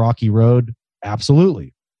rough and rocky road?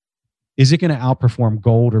 Absolutely. Is it going to outperform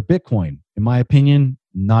gold or Bitcoin? In my opinion,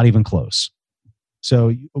 not even close.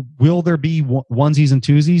 So will there be onesies and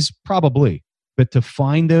twosies? Probably. But to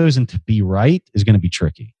find those and to be right is going to be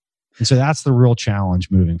tricky. And so that's the real challenge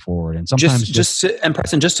moving forward. And sometimes and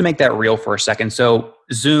Preston, just to make that real for a second. So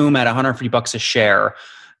Zoom at $150 a share,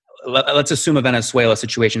 let's assume a Venezuela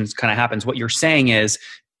situation kind of happens. What you're saying is,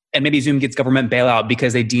 and maybe Zoom gets government bailout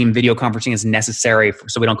because they deem video conferencing as necessary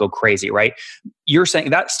so we don't go crazy, right? You're saying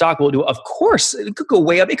that stock will do, of course, it could go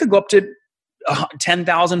way up. It could go up to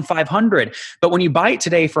 10,500. But when you buy it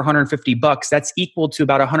today for $150, that's equal to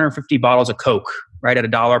about 150 bottles of Coke, right? At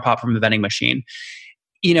 $1 pop from the vending machine.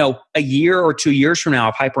 You know, a year or 2 years from now,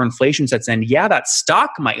 if hyperinflation sets in, yeah, that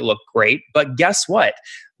stock might look great, but guess what?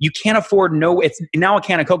 You can't afford now a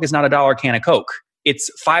can of Coke is not $1 can of Coke.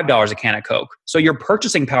 It's $5 a can of Coke. So your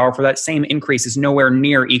purchasing power for that same increase is nowhere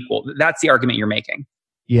near equal. That's the argument you're making.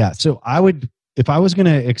 Yeah. So if I was going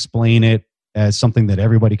to explain it as something that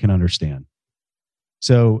everybody can understand.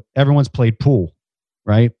 So everyone's played pool,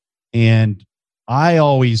 right? And I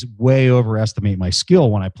always way overestimate my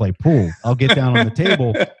skill when I play pool. I'll get down on the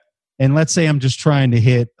table and let's say I'm just trying to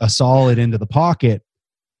hit a solid into the pocket,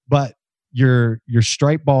 but your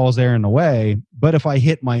strike ball is there in the way. But if I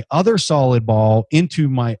hit my other solid ball into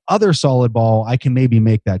my other solid ball, I can maybe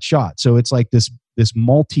make that shot. So it's like this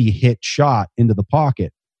multi-hit shot into the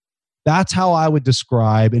pocket. That's how I would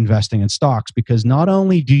describe investing in stocks, because not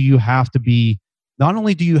only do you have to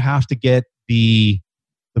get the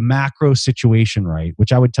macro situation right,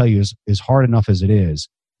 which I would tell you is hard enough as it is,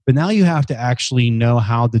 but now you have to actually know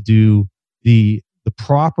how to do the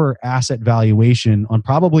proper asset valuation on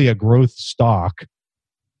probably a growth stock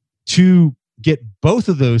to get both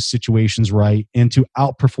of those situations right and to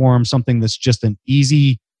outperform something that's just an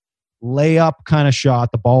easy layup kind of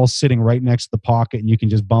shot. The ball's sitting right next to the pocket and you can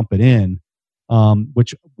just bump it in.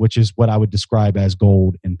 which is what I would describe as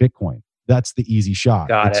gold and Bitcoin. That's the easy shot.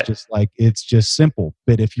 It's just simple.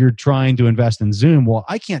 But if you're trying to invest in Zoom, well,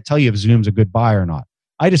 I can't tell you if Zoom's a good buy or not.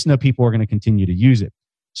 I just know people are going to continue to use it.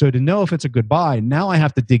 So to know if it's a good buy, now I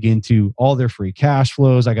have to dig into all their free cash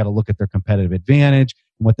flows. I got to look at their competitive advantage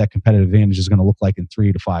and what that competitive advantage is going to look like in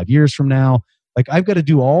 3 to 5 years from now. Like, I've got to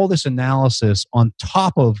do all this analysis on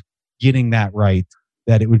top of getting that right,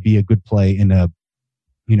 that it would be a good play in a,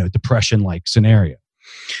 depression-like scenario.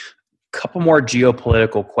 Couple more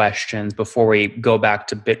geopolitical questions before we go back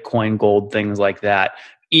to Bitcoin, gold, things like that.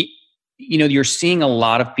 You're seeing a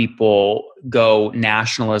lot of people go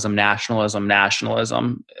nationalism. A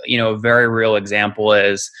very real example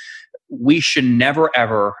is we should never,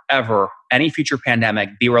 ever, ever, any future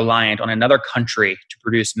pandemic, be reliant on another country to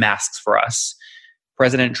produce masks for us.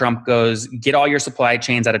 President Trump goes, get all your supply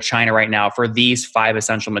chains out of China right now for these 5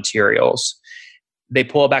 essential materials. They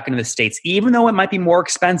pull it back into the States, even though it might be more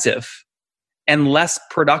expensive and less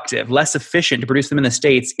productive, less efficient to produce them in the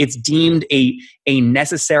States. It's deemed a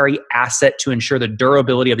necessary asset to ensure the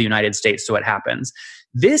durability of the United States, so it happens.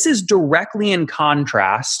 This is directly in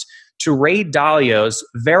contrast to Ray Dalio's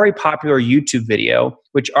very popular YouTube video,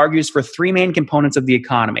 which argues for 3 main components of the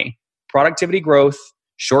economy: productivity growth,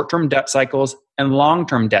 short-term debt cycles, and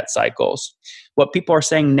long-term debt cycles. What people are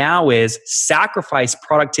saying now is sacrifice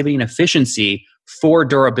productivity and efficiency for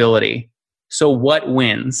durability. So what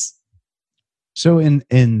wins? So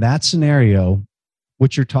in that scenario,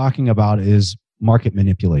 what you're talking about is market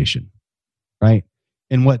manipulation, right?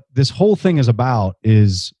 And what this whole thing is about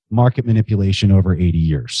is market manipulation over 80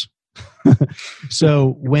 years.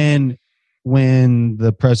 So when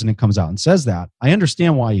the president comes out and says that, I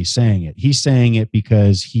understand why he's saying it. He's saying it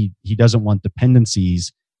because he doesn't want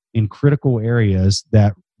dependencies in critical areas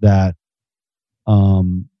that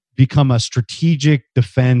become a strategic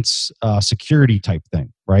defense security type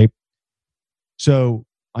thing, right? So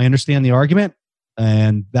I understand the argument,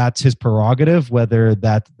 and that's his prerogative. Whether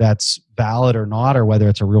that's valid or not, or whether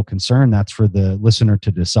it's a real concern, that's for the listener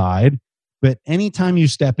to decide. But anytime you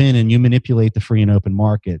step in and you manipulate the free and open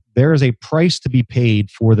market, there is a price to be paid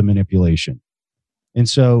for the manipulation. And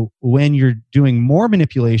so when you're doing more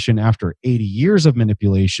manipulation after 80 years of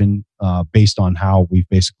manipulation, based on how we've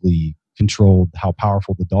basically controlled how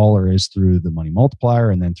powerful the dollar is through the money multiplier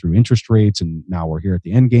and then through interest rates, and now we're here at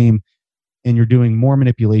the end game, and you're doing more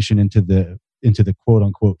manipulation into the quote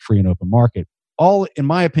unquote free and open market, in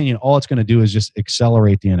my opinion, all it's going to do is just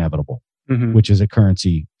accelerate the inevitable, which is a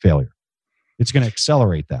currency failure. It's going to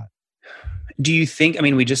accelerate that. Do you think,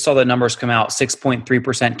 we just saw the numbers come out,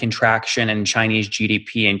 6.3% contraction in Chinese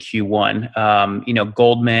GDP in Q1.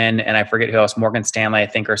 Goldman and I forget who else, Morgan Stanley, I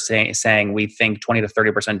think, are saying we think 20 to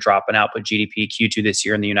 30% drop in output GDP Q2 this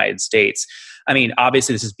year in the United States.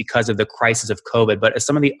 Obviously this is because of the crisis of COVID, but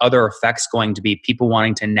some of the other effects going to be people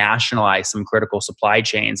wanting to nationalize some critical supply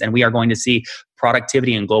chains. And we are going to see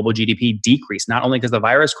productivity and global GDP decrease, not only because of the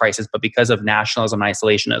virus crisis, but because of nationalism and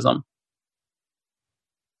isolationism.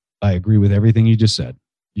 I agree with everything you just said.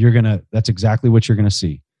 That's exactly what you're going to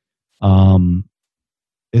see.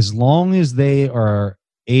 As long as they are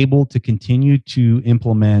able to continue to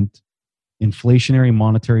implement inflationary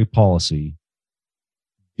monetary policy,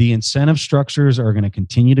 the incentive structures are going to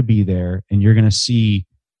continue to be there, and you're going to see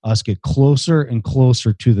us get closer and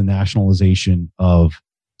closer to the nationalization of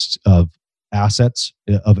assets,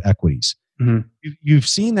 of equities. Mm-hmm. You've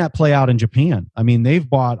seen that play out in Japan. They've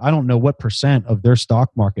bought, I don't know what % of their stock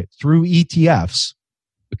market through ETFs.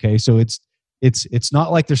 Okay, so it's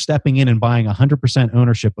not like they're stepping in and buying 100%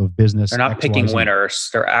 ownership of business. They're not picking winners.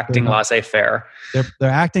 They're acting laissez-faire. They're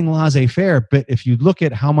acting laissez-faire. But if you look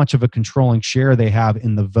at how much of a controlling share they have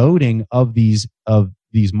in the voting of these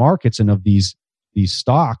markets and of these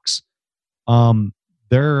stocks,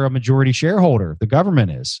 they're a majority shareholder. The government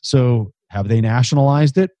is. So have they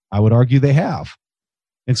nationalized it? I would argue they have.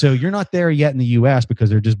 And so you're not there yet in the U.S. because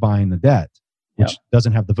they're just buying the debt, which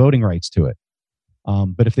doesn't have the voting rights to it.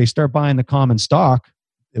 But if they start buying the common stock,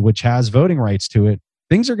 which has voting rights to it,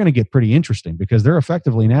 things are going to get pretty interesting because they're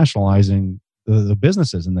effectively nationalizing the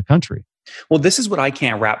businesses in the country. Well, this is what I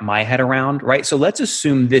can't wrap my head around, right? So let's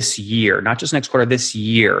assume this year, not just next quarter, this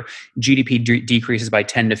year, GDP decreases by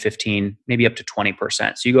 10 to 15, maybe up to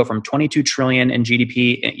 20%. So you go from 22 trillion in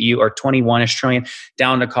GDP, or 21-ish trillion,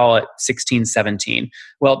 down to call it 16, 17.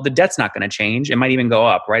 Well, the debt's not going to change. It might even go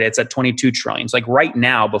up, right? It's at 22 trillion. So like right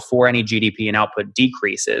now, before any GDP and output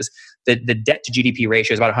decreases, the debt to GDP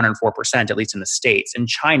ratio is about 104%, at least in the States. In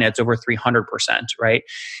China, it's over 300%, right?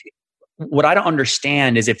 What I don't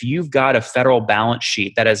understand is if you've got a federal balance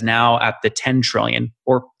sheet that is now at the 10 trillion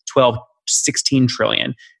or 12, 16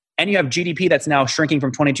 trillion, and you have GDP that's now shrinking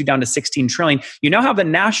from 22 down to 16 trillion. You now have the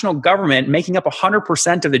national government making up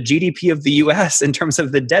 100% of the GDP of the US in terms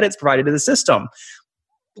of the debt it's provided to the system.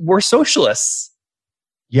 We're socialists.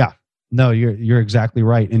 Yeah. No, you're exactly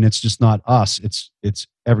right. And it's just not us. It's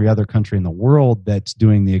every other country in the world that's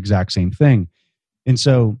doing the exact same thing. And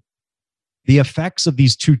so the effects of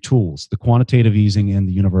these two tools, the quantitative easing and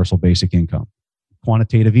the universal basic income.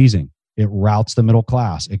 Quantitative easing, it routes the middle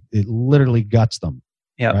class. It literally guts them.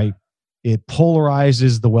 Yep. Right? It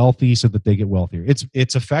polarizes the wealthy so that they get wealthier.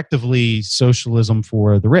 It's effectively socialism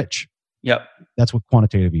for the rich. Yep. That's what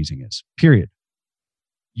quantitative easing is. Period.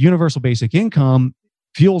 Universal basic income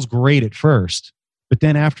feels great at first, but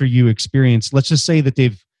then after you experience, let's just say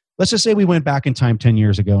we went back in time 10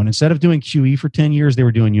 years ago, and instead of doing QE for 10 years, they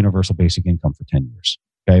were doing universal basic income for 10 years.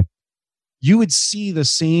 Okay. You would see the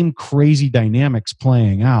same crazy dynamics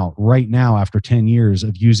playing out right now after 10 years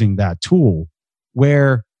of using that tool,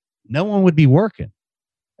 where no one would be working.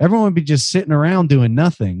 Everyone would be just sitting around doing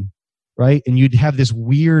nothing, right? And you'd have this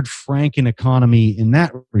weird Franken economy in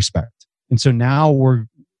that respect. And so now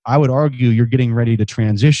I would argue you're getting ready to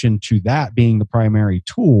transition to that being the primary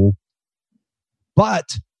tool.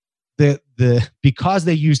 But because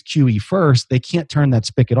they used QE first, they can't turn that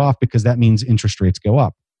spigot off because that means interest rates go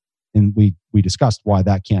up. And we discussed why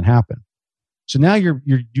that can't happen. So now you're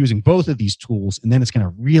using both of these tools, and then it's going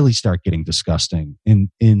to really start getting disgusting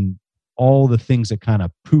in all the things that kind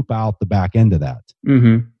of poop out the back end of that.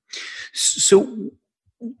 Mm-hmm. So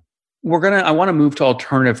I want to move to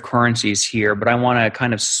alternative currencies here, but I want to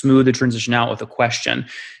kind of smooth the transition out with a question.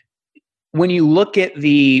 When you look at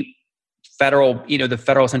the federal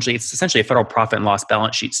essentially, it's essentially a federal profit and loss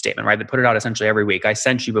balance sheet statement, right? They put it out essentially every week. I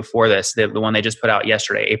sent you before this, the one they just put out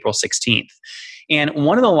yesterday, April 16th. And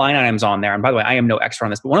one of the line items on there, and by the way, I am no expert on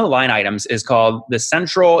this, but one of the line items is called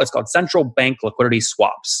central bank liquidity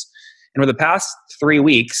swaps. And over the past 3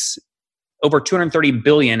 weeks, over 230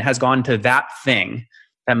 billion has gone to that thing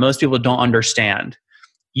that most people don't understand.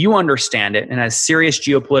 You understand it and has serious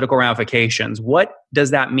geopolitical ramifications. What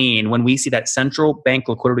does that mean when we see that central bank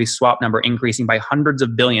liquidity swap number increasing by hundreds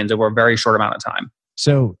of billions over a very short amount of time?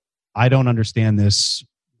 So I don't understand this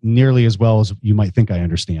nearly as well as you might think I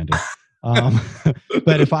understand it.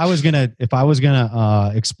 But if I was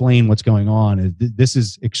gonna explain what's going on, this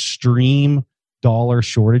is extreme dollar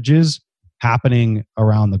shortages happening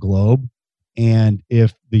around the globe. And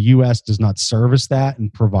if the U.S. does not service that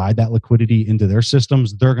and provide that liquidity into their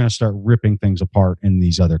systems, they're going to start ripping things apart in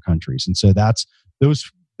these other countries. And so that's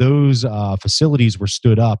those facilities were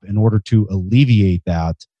stood up in order to alleviate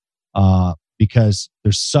that because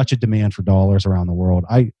there's such a demand for dollars around the world.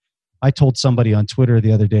 I told somebody on Twitter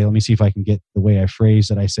the other day, let me see if I can get the way I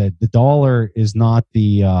phrased it. I said, the dollar is not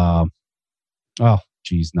the,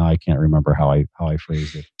 now I can't remember how I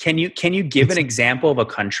phrased it. Can you give an example of a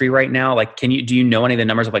country right now? Like, do you know any of the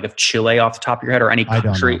numbers of Chile off the top of your head, or any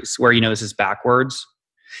countries where this is backwards?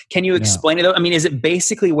 Can you explain it though? I mean, is it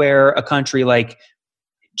basically where a country like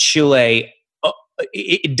Chile,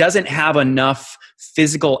 it doesn't have enough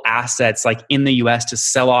physical assets like in the US to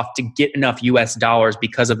sell off to get enough US dollars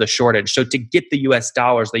because of the shortage. So to get the US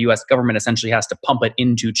dollars, the US government essentially has to pump it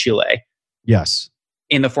into Chile. Yes.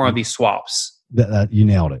 In the form of these swaps. You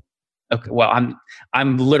nailed it. Okay. Well,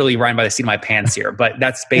 I'm literally riding by the seat of my pants here, but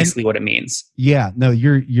that's basically what it means. Yeah. No,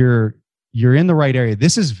 you're in the right area.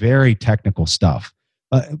 This is very technical stuff.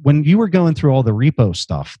 When you were going through all the repo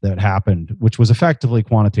stuff that happened, which was effectively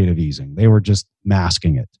quantitative easing, they were just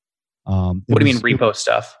masking it. What do you mean repo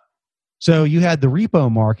stuff? So you had the repo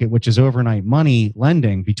market, which is overnight money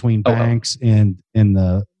lending between banks and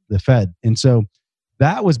the Fed. And so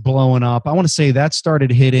that was blowing up. I want to say that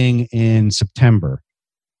started hitting in September.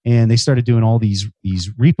 And they started doing all these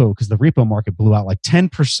repo, because the repo market blew out like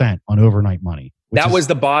 10% on overnight money. That was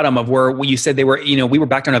the bottom of where you said they were, we were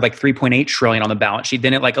back down to like 3.8 trillion on the balance sheet.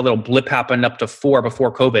 Then it like a little blip happened up to 4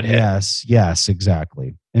 before COVID hit. Yes,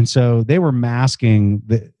 exactly. And so they were masking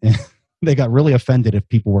they got really offended if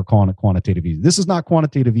people were calling it quantitative easing. This is not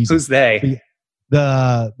quantitative easing. Who's they?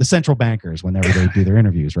 The central bankers, whenever they do their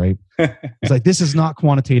interviews, right? It's like, this is not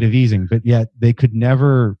quantitative easing, but yet they could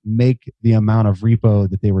never make the amount of repo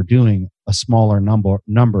that they were doing a smaller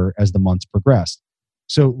number as the months progressed.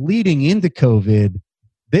 So leading into COVID,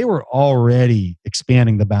 they were already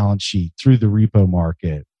expanding the balance sheet through the repo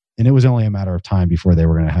market. And it was only a matter of time before they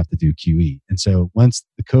were going to have to do QE. And so once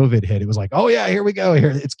the COVID hit, it was like, oh yeah, here we go.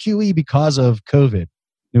 Here, it's QE because of COVID.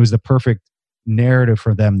 It was the perfect narrative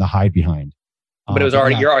for them to hide behind. But it was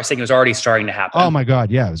already, you're saying it was already starting to happen. Oh my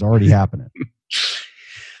God, yeah, it was already happening.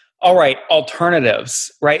 All right,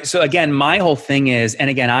 alternatives, right? So again, my whole thing is,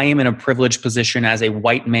 and again, I am in a privileged position as a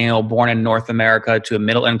white male born in North America to a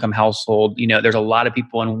middle income household. There's a lot of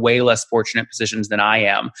people in way less fortunate positions than I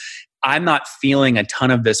am. I'm not feeling a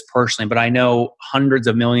ton of this personally, but I know hundreds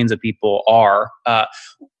of millions of people are.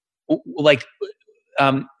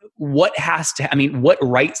 What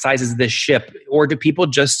right sizes this ship? Or do people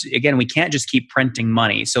just, again, we can't just keep printing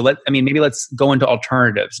money. So maybe let's go into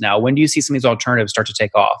alternatives now. When do you see some of these alternatives start to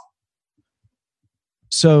take off?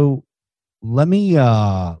 So let me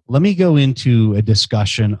go into a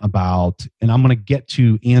discussion about, and I'm going to get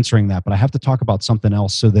to answering that, but I have to talk about something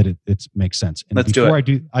else so that it makes sense. And let's before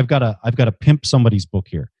do it. I've got to pimp somebody's book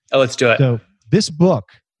here. Oh, let's do it. So this book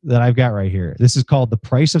that I've got right here, this is called The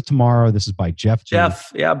Price of Tomorrow. This is by Jeff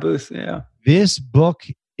Booth. Booth. Yeah. This book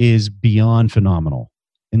is beyond phenomenal.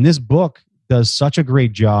 And this book does such a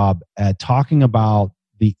great job at talking about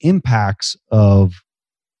the impacts of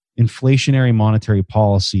inflationary monetary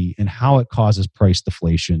policy and how it causes price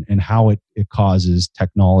deflation and how it causes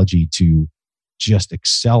technology to just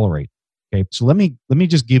accelerate. Okay, so let me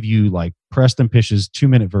just give you like Preston Pysh's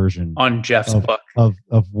 2-minute version on Jeff's book of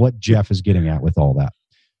what Jeff is getting at with all that.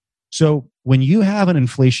 So when you have an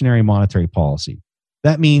inflationary monetary policy,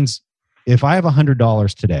 that means if I have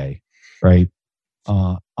 $100 today, right,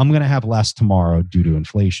 I'm going to have less tomorrow due to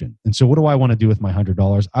inflation. And so what do I want to do with my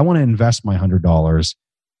 $100? I want to invest my $100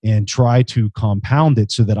 and try to compound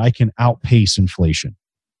it so that I can outpace inflation.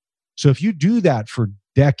 So if you do that for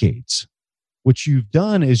decades, what you've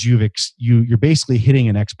done is you're basically hitting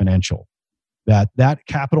an exponential. That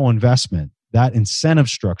capital investment, that incentive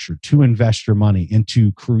structure to invest your money and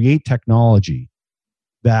to create technology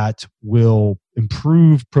that will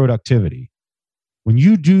improve productivity. When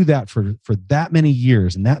you do that for that many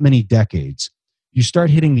years and that many decades, you start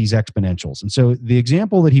hitting these exponentials. And so the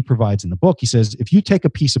example that he provides in the book, he says, if you take a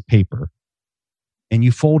piece of paper and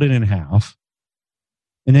you fold it in half,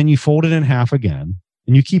 and then you fold it in half again,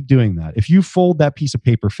 and you keep doing that, if you fold that piece of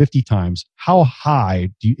paper 50 times, how high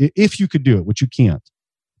if you could do it, which you can't,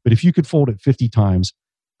 but if you could fold it 50 times,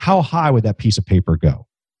 how high would that piece of paper go?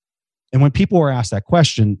 And when people are asked that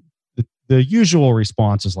question, the usual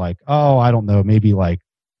response is like, oh, I don't know, maybe like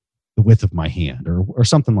the width of my hand or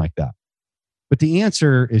something like that. But the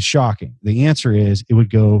answer is shocking. The answer is it would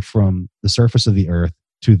go from the surface of the earth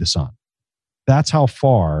to the sun. That's how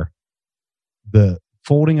far the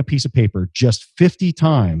folding a piece of paper just 50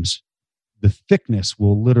 times, the thickness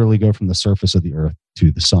will literally go from the surface of the earth to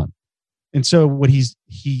the sun. And so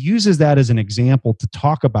he uses that as an example to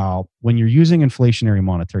talk about when you're using inflationary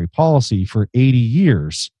monetary policy for 80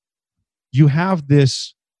 years, you have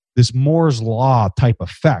this Moore's law type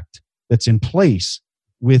effect that's in place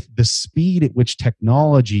with the speed at which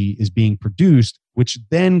technology is being produced, which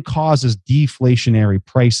then causes deflationary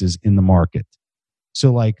prices in the market.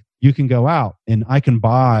 So like you can go out and I can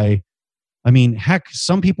buy, heck,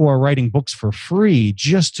 some people are writing books for free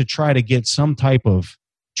just to try to get some type of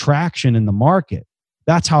traction in the market.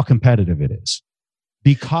 That's how competitive it is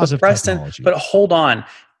because of technology. But hold on.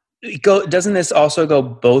 Doesn't this also go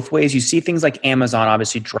both ways? You see things like Amazon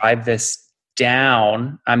obviously drive this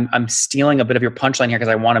down. I'm stealing a bit of your punchline here because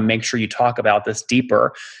I want to make sure you talk about this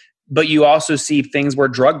deeper. But you also see things where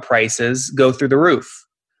drug prices go through the roof,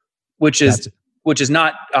 which is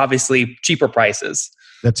not obviously cheaper prices.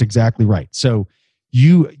 That's exactly right. So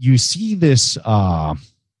you see this, and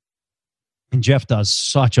Jeff does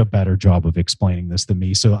such a better job of explaining this than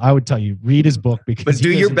me. So I would tell you, read his book because. But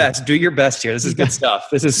do your best. Do your best here. This is good stuff.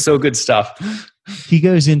 This is so good stuff. He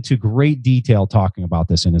goes into great detail talking about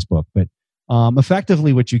this in his book, but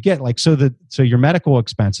effectively, what you get, so your medical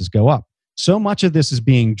expenses go up. So much of this is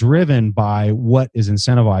being driven by what is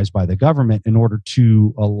incentivized by the government in order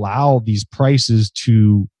to allow these prices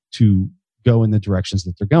to go in the directions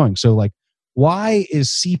that they're going. So, like, why is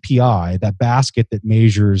CPI, that basket that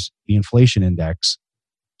measures the inflation index,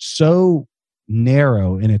 so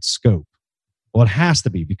narrow in its scope? Well, it has to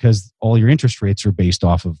be because all your interest rates are based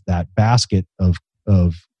off of that basket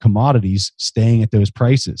of commodities staying at those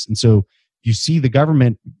prices. And so you see the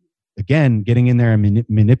government, again, getting in there and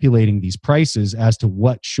manipulating these prices as to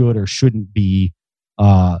what should or shouldn't be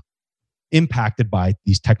impacted by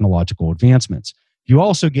these technological advancements. You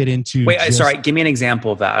also get into... Sorry, give me an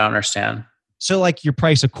example of that. I don't understand. So like your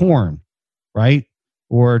price of corn, right?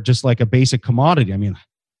 Or just like a basic commodity.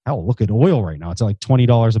 Hell, look at oil right now. It's like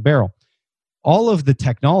 $20 a barrel. All of the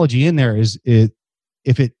technology in there is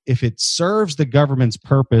if it serves the government's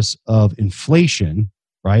purpose of inflation,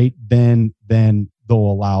 right? Then the they'll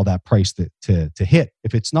allow that price to hit.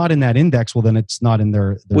 If it's not in that index, well, then it's not in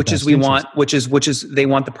their which is we interest. want, which is they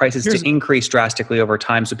want the prices to increase drastically over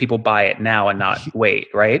time, so people buy it now and not wait.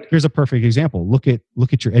 Right? Here's a perfect example. Look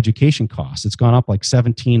at your education costs. It's gone up like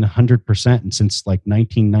 1,700% since like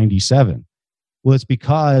 1997. Well, it's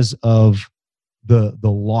because of the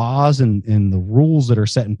laws and the rules that are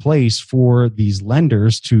set in place for these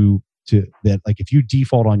lenders to that, like, if you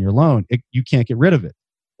default on your loan, you can't get rid of it,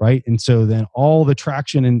 right? And so then all the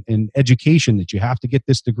traction in education that you have to get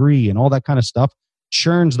this degree and all that kind of stuff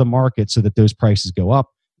churns the market so that those prices go up.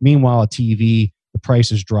 Meanwhile, a TV, the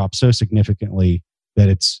prices drop so significantly that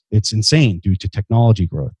it's insane due to technology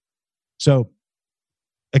growth. So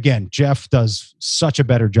again, Jeff does such a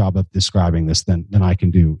better job of describing this than I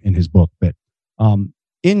can do in his book. But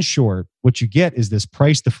in short, what you get is this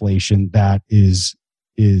price deflation that is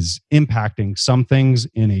impacting some things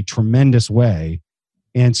in a tremendous way.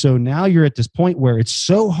 And so now you're at this point where it's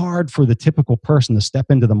so hard for the typical person to step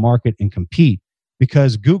into the market and compete,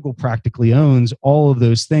 because Google practically owns all of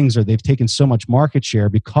those things, or they've taken so much market share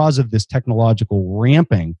because of this technological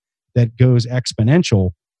ramping that goes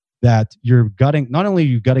exponential, that you're gutting, not only are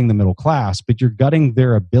you gutting the middle class, but you're gutting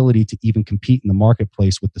their ability to even compete in the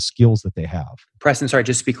marketplace with the skills that they have. Preston, sorry,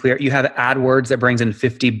 just to be clear, you have AdWords that brings in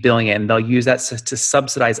 $50 billion. They'll use that to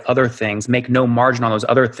subsidize other things, make no margin on those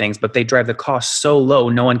other things, but they drive the cost so low,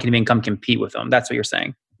 no one can even come compete with them. That's what you're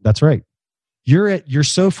saying. That's right. You're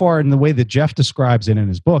so far in the way that Jeff describes it in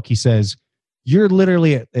his book. He says, you're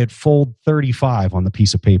literally at fold 35 on the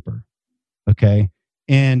piece of paper. Okay.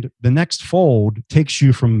 And the next fold takes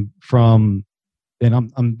you from and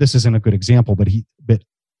this isn't a good example, but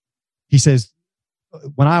he says,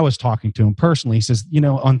 when I was talking to him personally, he says,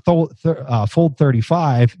 on fold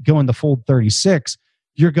 35, going to fold 36,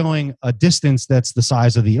 you're going a distance that's the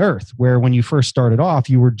size of the earth, where when you first started off,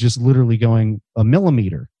 you were just literally going a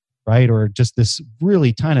millimeter, right? Or just this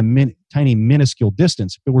really tiny minuscule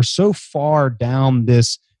distance. But we're so far down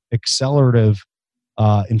this accelerative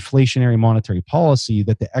inflationary monetary policy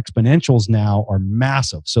that the exponentials now are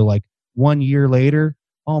massive. So like 1 year later,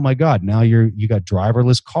 oh my God, now you got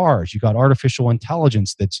driverless cars, you got artificial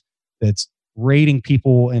intelligence that's rating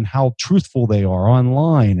people and how truthful they are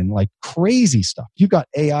online and like crazy stuff. You got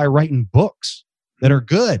AI writing books that are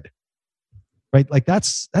good, right? Like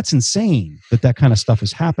that's insane that kind of stuff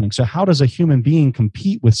is happening. So how does a human being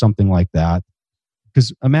compete with something like that?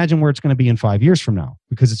 Because imagine where it's going to be in 5 years from now,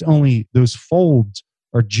 because it's only those folds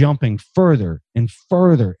are jumping further and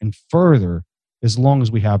further and further as long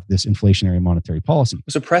as we have this inflationary monetary policy.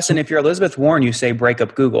 So Preston, if you're Elizabeth Warren, you say break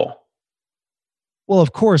up Google. Well,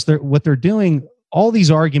 of course, what they're doing, all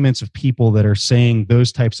these arguments of people that are saying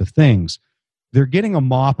those types of things, they're getting a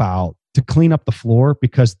mop out to clean up the floor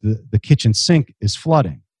because the kitchen sink is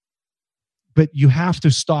flooding. But you have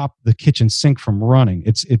to stop the kitchen sink from running.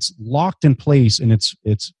 It's locked in place and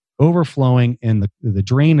it's overflowing and the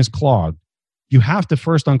drain is clogged. You have to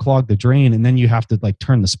first unclog the drain and then you have to like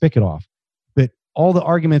turn the spigot off. But all the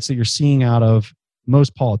arguments that you're seeing out of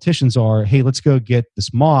most politicians are, hey, let's go get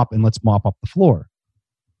this mop and let's mop up the floor.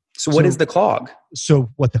 So what is the clog?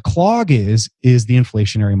 So what the clog is the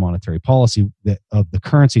inflationary monetary policy of the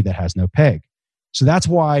currency that has no peg. So that's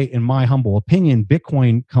why, in my humble opinion,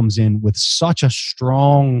 Bitcoin comes in with such a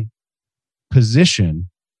strong position,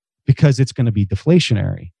 because it's going to be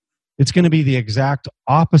deflationary. It's going to be the exact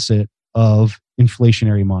opposite of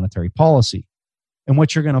inflationary monetary policy. And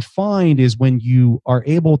what you're going to find is when you are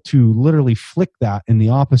able to literally flick that in the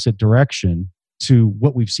opposite direction to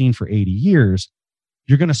what we've seen for 80 years,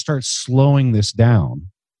 you're going to start slowing this down.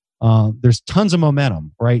 There's tons of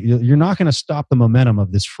momentum, right? You're not going to stop the momentum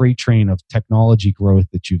of this freight train of technology growth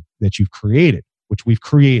that you've created, which we've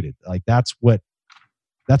created. Like that's what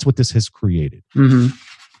this has created. Mm-hmm.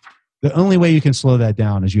 The only way you can slow that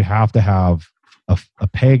down is you have to have a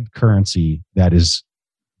pegged currency that is.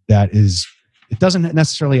 It doesn't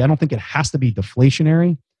necessarily. I don't think it has to be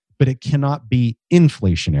deflationary, but it cannot be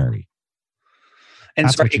inflationary. And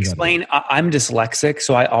sorry, explain. I'm dyslexic,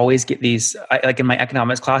 so I always get these. Like in my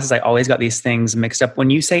economics classes, I always got these things mixed up. When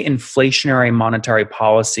you say inflationary monetary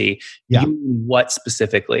policy, you mean what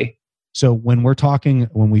specifically? So when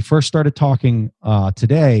we first started talking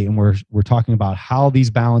today, and we're talking about how these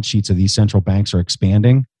balance sheets of these central banks are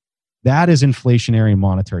expanding, that is inflationary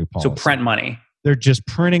monetary policy. So print money. They're just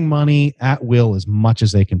printing money at will as much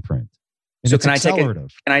as they can print. And so can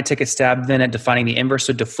I take a stab then at defining the inverse?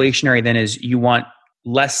 So deflationary then is you want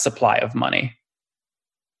less supply of money.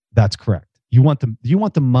 That's correct. You want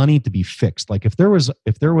the money to be fixed. Like if there was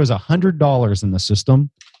 $100 in the system,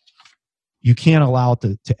 you can't allow it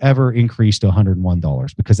to ever increase to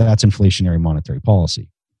 $101 because that's inflationary monetary policy,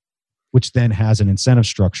 which then has an incentive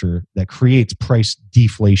structure that creates price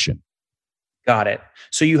deflation. Got it.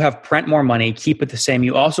 So you have print more money, keep it the same.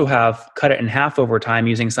 You also have cut it in half over time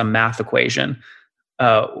using some math equation.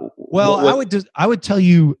 I would tell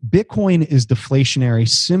you Bitcoin is deflationary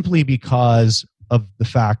simply because of the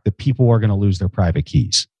fact that people are going to lose their private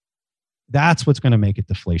keys. That's what's going to make it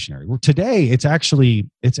deflationary. Today, it's actually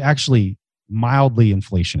mildly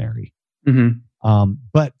inflationary. Mm-hmm.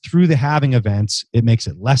 But through the halving events, it makes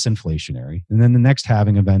it less inflationary. And then the next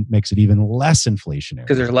halving event makes it even less inflationary.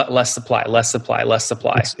 Because there's less supply.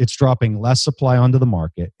 It's dropping less supply onto the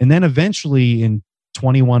market. And then eventually in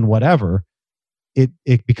 21 whatever,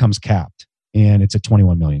 it becomes capped. And it's at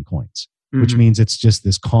 21 million coins, mm-hmm. which means it's just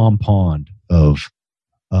this calm pond of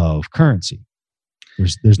currency.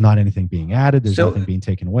 There's not anything being added. There's nothing being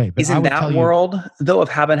taken away. But isn't that world, though, of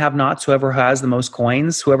have and have nots, whoever has the most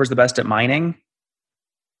coins, whoever's the best at mining?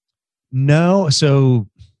 No. So,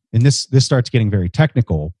 and this starts getting very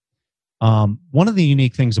technical. One of the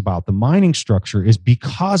unique things about the mining structure is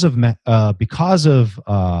because of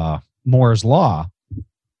Moore's law,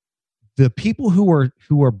 the people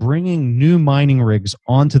who are bringing new mining rigs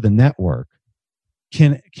onto the network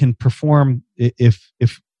can perform if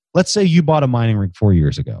let's say you bought a mining rig 4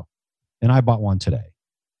 years ago and I bought one today.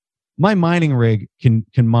 My mining rig can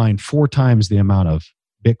mine 4 times the amount of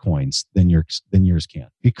Bitcoins than yours can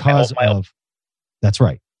because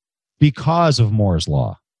of Moore's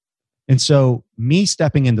law. And so me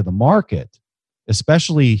stepping into the market,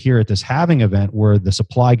 especially here at this halving event where the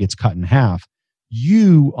supply gets cut in half,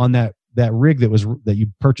 you on that rig that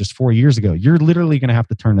you purchased 4 years ago, you're literally going to have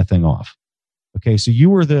to turn the thing off. Okay, so you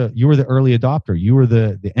were the early adopter. You were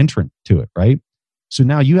the entrant to it, right? So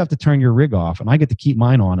now you have to turn your rig off, and I get to keep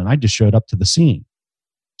mine on, and I just showed up to the scene.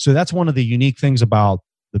 So that's one of the unique things about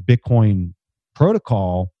the Bitcoin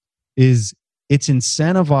protocol is it's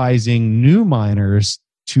incentivizing new miners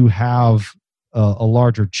to have a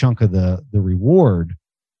larger chunk of the reward,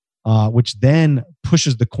 which then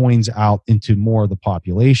pushes the coins out into more of the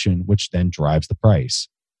population, which then drives the price.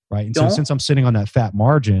 Right. And so since I'm sitting on that fat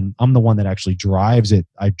margin, I'm the one that actually drives it.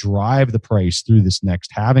 I drive the price through this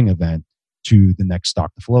next halving event to the next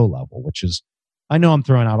stock to flow level, which is, I know I'm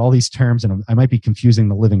throwing out all these terms and I might be confusing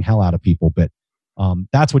the living hell out of people, but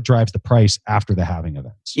that's what drives the price after the halving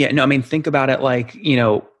events. Yeah. No, I mean, think about it like,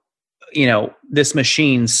 this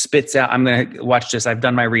machine spits out, I'm going to watch this. I've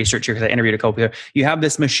done my research here because I interviewed a couple people. You have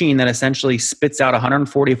this machine that essentially spits out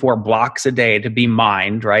 144 blocks a day to be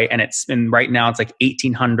mined, right? And right now it's like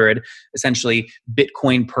 1,800 essentially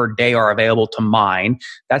Bitcoin per day are available to mine.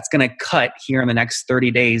 That's going to cut here in the next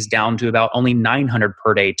 30 days down to about only 900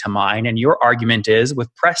 per day to mine. And your argument is with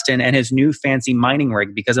Preston and his new fancy mining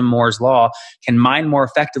rig, because of Moore's law, can mine more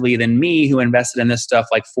effectively than me who invested in this stuff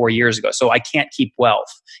like 4 years ago. So I can't keep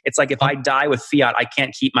wealth. It's like if I die with fiat, I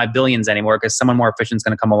can't keep my billions anymore because someone more efficient is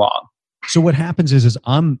going to come along. So what happens is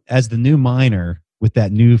I'm, as the new miner with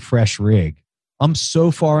that new fresh rig, I'm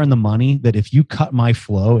so far in the money that if you cut my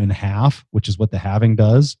flow in half, which is what the halving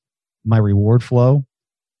does, my reward flow,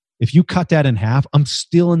 if you cut that in half, I'm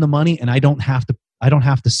still in the money and I don't have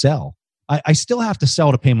to sell. I still have to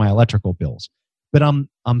sell to pay my electrical bills, but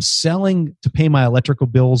I'm selling to pay my electrical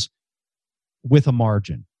bills with a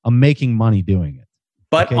margin. I'm making money doing it.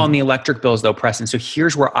 But on the electric bills, though, Preston, so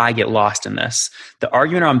here's where I get lost in this. The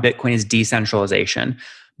argument around Bitcoin is decentralization,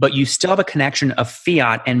 but you still have a connection of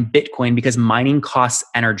fiat and Bitcoin because mining costs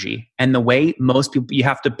energy. And the way most people, you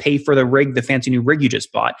have to pay for the rig, the fancy new rig you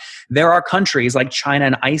just bought. There are countries like China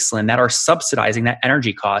and Iceland that are subsidizing that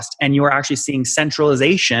energy cost. And you are actually seeing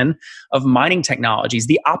centralization of mining technologies,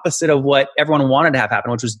 the opposite of what everyone wanted to have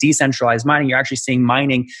happen, which was decentralized mining. You're actually seeing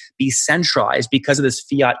mining be centralized because of this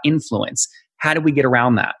fiat influence. How do we get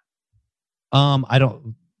around that?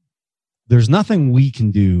 There's nothing we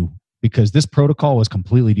can do because this protocol was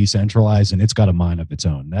completely decentralized and it's got a mind of its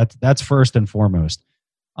own. That's first and foremost.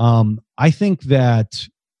 I think that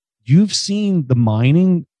you've seen the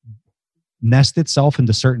mining nest itself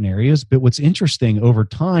into certain areas, but what's interesting over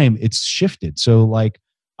time, it's shifted. So like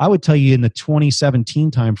I would tell you in the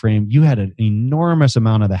 2017 timeframe, you had an enormous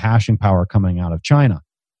amount of the hashing power coming out of China.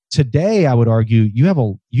 Today, I would argue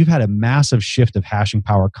you've had a massive shift of hashing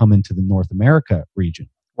power come into the North America region.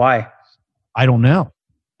 Why? I don't know.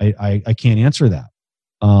 I can't answer that.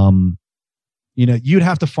 You'd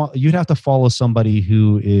have to follow somebody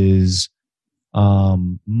who is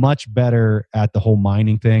much better at the whole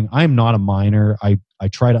mining thing. I'm not a miner. I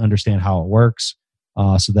try to understand how it works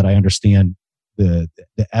so that I understand the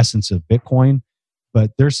essence of Bitcoin.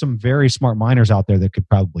 But there's some very smart miners out there that could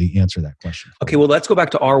probably answer that question. Okay, well, let's go back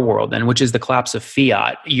to our world then, which is the collapse of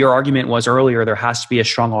fiat. Your argument was earlier there has to be a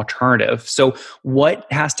strong alternative. So what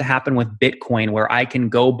has to happen with Bitcoin where I can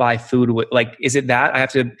go buy food with, like, is it that I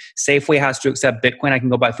have to, Safeway has to accept Bitcoin, I can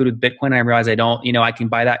go buy food with Bitcoin, and I realize I don't, I can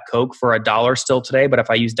buy that Coke for $1 still today, but if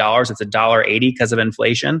I use dollars, it's $1.80 because of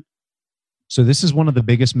inflation? So this is one of the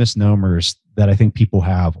biggest misnomers that I think people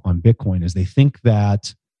have on Bitcoin is they think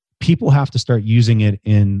that people have to start using it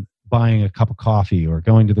in buying a cup of coffee or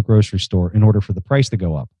going to the grocery store in order for the price to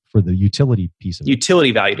go up, for the utility piece of it.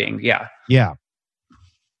 Utility valuing, yeah. Yeah.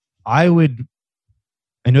 I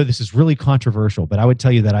know this is really controversial, but I would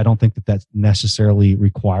tell you that I don't think that that's necessarily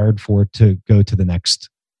required for it to go to the next,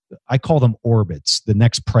 I call them orbits, the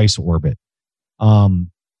next price orbit.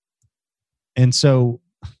 And so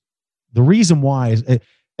the reason why is,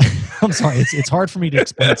 I'm sorry, it's hard for me to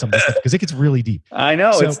explain some of this stuff because it gets really deep. I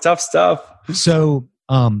know, it's tough stuff. So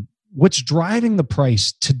what's driving the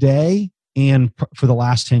price today and for the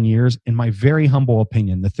last 10 years, in my very humble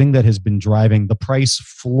opinion, the thing that has been driving the price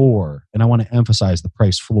floor, and I want to emphasize the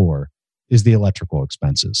price floor, is the electrical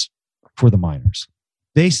expenses for the miners.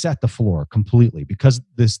 They set the floor completely because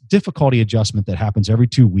this difficulty adjustment that happens every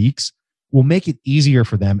 2 weeks will make it easier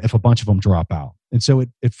for them if a bunch of them drop out. And so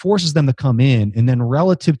it forces them to come in, and then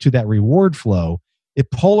relative to that reward flow,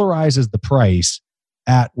 it polarizes the price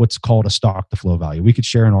at what's called a stock to flow value. We could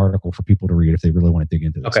share an article for people to read if they really want to dig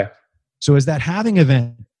into this. Okay. So as that halving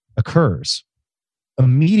event occurs,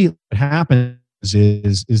 immediately what happens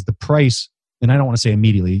is the price, and I don't want to say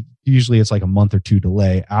immediately, usually it's like a month or two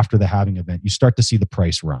delay after the halving event, you start to see the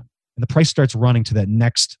price run. And the price starts running to that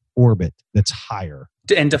next orbit that's higher.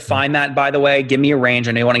 And define that, by the way, give me a range.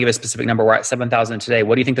 I know you want to give a specific number. We're at 7,000 today.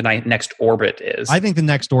 What do you think the next orbit is? I think the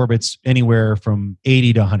next orbit's anywhere from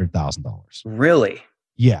 $80,000 to $100,000. Really?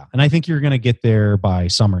 Yeah. And I think you're going to get there by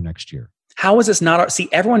summer next year. How is this not? See,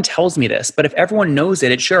 everyone tells me this, but if everyone knows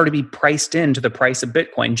it, it should already be priced into the price of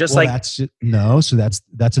Bitcoin. So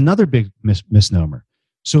that's another big misnomer.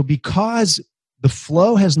 So because the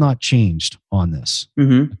flow has not changed on this,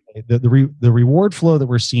 the reward flow that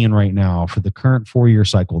we're seeing right now for the current 4-year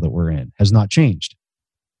cycle that we're in has not changed.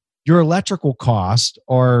 Your electrical costs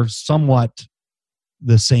are somewhat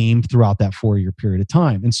the same throughout that 4-year period of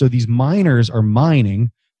time. And so these miners are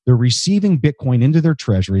mining, they're receiving Bitcoin into their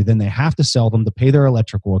treasury, then they have to sell them to pay their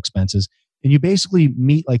electrical expenses. And you basically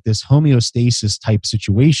meet like this homeostasis type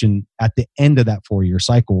situation at the end of that 4-year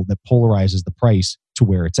cycle that polarizes the price to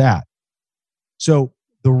where it's at. So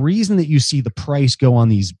the reason that you see the price go on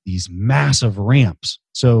these massive ramps,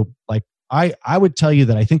 so like I would tell you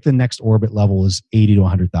that I think the next orbit level is $80,000 to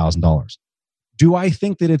 $100,000. Do I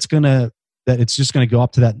think that it's just going to go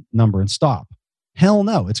up to that number and stop? Hell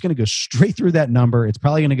no. It's going to go straight through that number. It's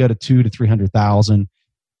probably going to go to 200,000 to 300,000.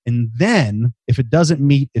 And then if it doesn't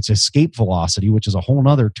meet its escape velocity, which is a whole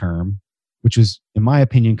nother term, which is, in my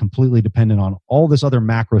opinion, completely dependent on all this other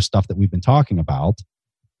macro stuff that we've been talking about,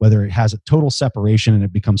 whether it has a total separation and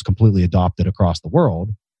it becomes completely adopted across the world,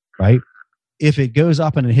 right? If it goes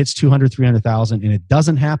up and it hits 200,000, 300,000 and it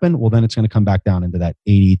doesn't happen, well, then it's going to come back down into that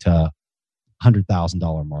 $80,000 to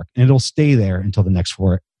 $100,000 mark. And it'll stay there until the next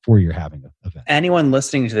four-year halving event. Anyone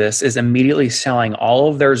listening to this is immediately selling all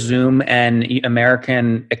of their Zoom and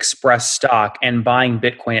American Express stock and buying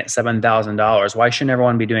Bitcoin at $7,000. Why shouldn't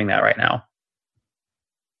everyone be doing that right now?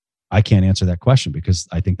 I can't answer that question because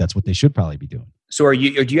I think that's what they should probably be doing. So do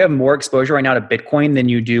you have more exposure right now to Bitcoin than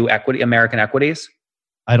you do American equities?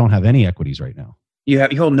 I don't have any equities right now. You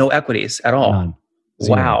hold no equities at all? None.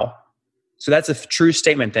 Wow. So that's a true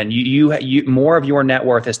statement then. You more of your net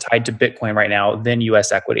worth is tied to Bitcoin right now than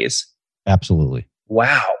US equities. Absolutely.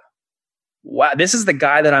 Wow. This is the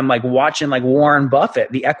guy that I'm like watching, like Warren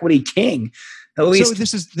Buffett, the equity king. At least.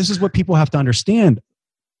 So this is what people have to understand.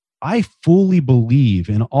 I fully believe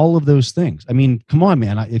in all of those things. I mean, come on,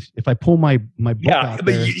 man. If I pull my book out but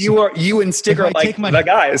there, you and Sticker like the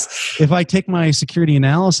guys. If I take my security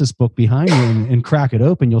analysis book behind me and crack it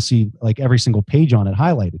open, you'll see like every single page on it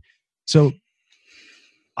highlighted. So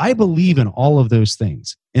I believe in all of those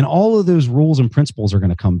things, and all of those rules and principles are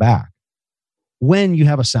going to come back when you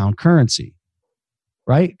have a sound currency,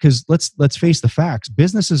 right? Because let's face the facts.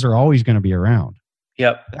 Businesses are always going to be around.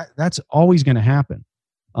 Yep. That's always going to happen.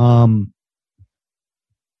 But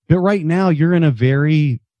right now you're in a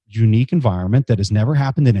very unique environment that has never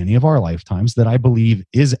happened in any of our lifetimes that I believe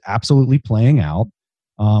is absolutely playing out.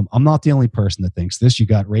 I'm not the only person that thinks this. You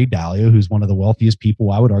got Ray Dalio, who's one of the wealthiest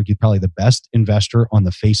people, I would argue probably the best investor on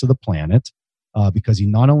the face of the planet, because he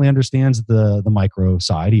not only understands the micro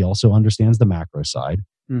side, he also understands the macro side.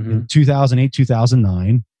 Mm-hmm. In 2008,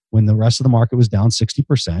 2009, when the rest of the market was down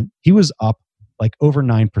 60%. He was up like over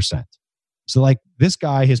 9%. So like this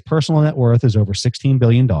guy, his personal net worth is over $16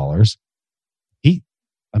 billion.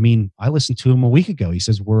 I listened to him a week ago. He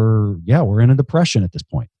says, we're in a depression at this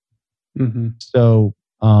point. Mm-hmm. So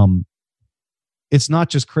it's not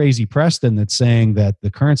just crazy Preston that's saying that the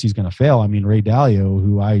currency is going to fail. I mean, Ray Dalio,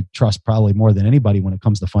 who I trust probably more than anybody when it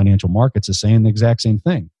comes to financial markets, is saying the exact same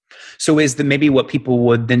thing. So is maybe what people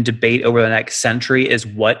would then debate over the next century is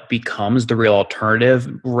what becomes the real alternative?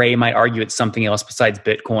 Ray might argue it's something else besides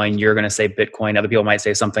Bitcoin. You're going to say Bitcoin. Other people might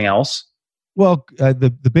say something else. Well,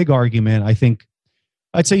 the big argument, I think,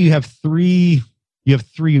 I'd say you have three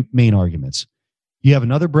main arguments. You have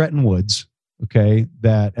another Bretton Woods, okay,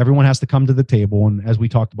 that everyone has to come to the table. And as we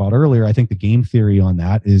talked about earlier, I think the game theory on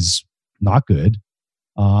that is not good.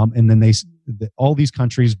 And then all these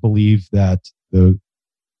countries believe that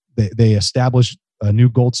they established a new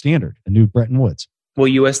gold standard, a new Bretton Woods. Will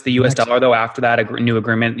the U.S. dollar, though, after that new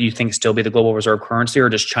agreement, you think still be the global reserve currency, or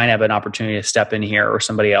does China have an opportunity to step in here, or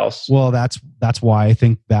somebody else? Well, that's why I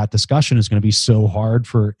think that discussion is going to be so hard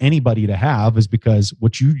for anybody to have, is because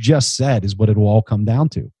what you just said is what it will all come down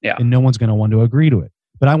to. Yeah. And no one's going to want to agree to it.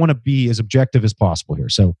 But I want to be as objective as possible here.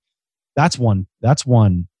 So that's one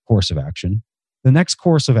course of action. The next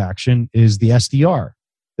course of action is the SDR,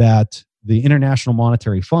 that the International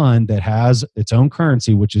Monetary Fund, that has its own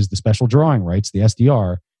currency, which is the special drawing rights, the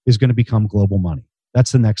SDR, is going to become global money.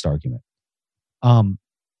 That's the next argument.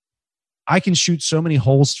 I can shoot so many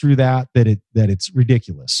holes through that it's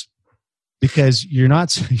ridiculous, because I'm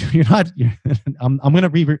going to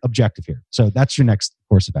be objective here. So that's your next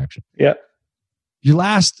course of action. Yeah. Your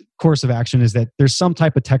last course of action is that there's some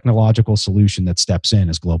type of technological solution that steps in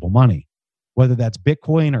as global money, whether that's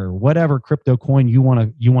Bitcoin or whatever crypto coin you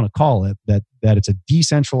want to call it, that it's a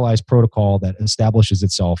decentralized protocol that establishes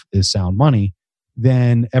itself as sound money,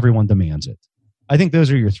 then everyone demands it. I think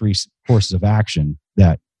those are your three courses of action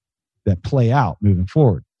that play out moving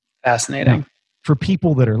forward. Fascinating. Now, for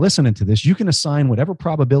people that are listening to this, you can assign whatever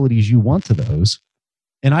probabilities you want to those.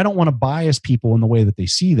 And I don't want to bias people in the way that they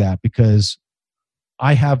see that, because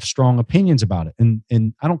I have strong opinions about it.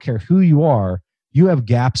 And I don't care who you are. You have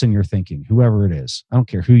gaps in your thinking, whoever it is. I don't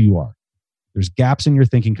care who you are. There's gaps in your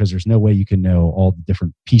thinking, because there's no way you can know all the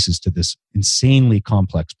different pieces to this insanely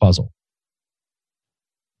complex puzzle.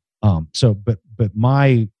 But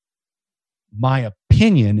my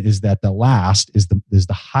opinion is that the last is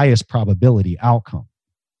the highest probability outcome.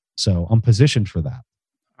 So I'm positioned for that.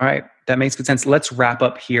 All right. That makes good sense. Let's wrap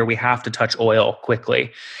up here. We have to touch oil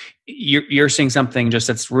quickly. You're seeing something just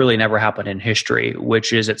that's really never happened in history,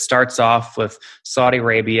 which is it starts off with Saudi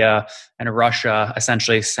Arabia and Russia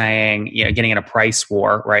essentially saying, getting in a price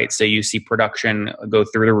war, right? So you see production go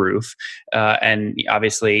through the roof, and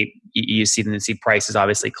obviously you see prices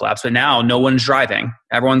obviously collapse. But now no one's driving.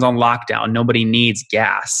 Everyone's on lockdown. Nobody needs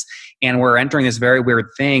gas. And we're entering this very weird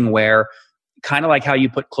thing where, kind of like how you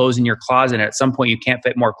put clothes in your closet, and at some point you can't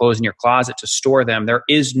fit more clothes in your closet to store them. There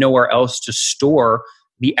is nowhere else to store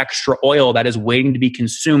the extra oil that is waiting to be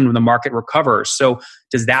consumed when the market recovers. So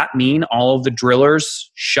does that mean all of the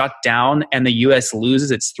drillers shut down and the U.S.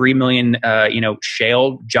 loses its 3 million,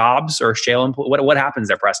 shale jobs or shale? What happens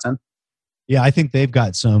there, Preston? Yeah, I think they've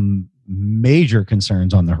got some major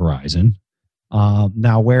concerns on the horizon.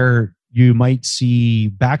 Now, where you might see,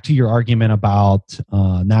 back to your argument about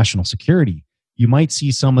national security, you might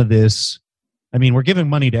see some of this. I mean, we're giving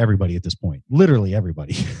money to everybody at this point, literally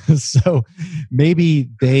everybody. So maybe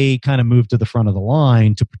they kind of move to the front of the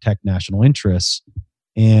line to protect national interests.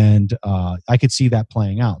 And I could see that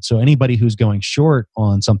playing out. So anybody who's going short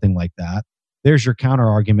on something like that, there's your counter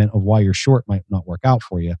argument of why your short might not work out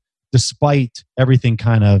for you, despite everything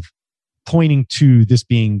kind of pointing to this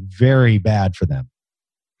being very bad for them.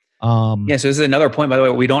 So this is another point, by the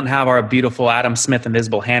way. We don't have our beautiful Adam Smith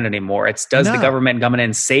invisible hand anymore. Does the government come in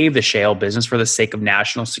and save the shale business for the sake of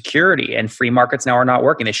national security? And free markets now are not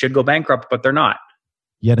working. They should go bankrupt, but they're not.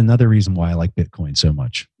 Yet another reason why I like Bitcoin so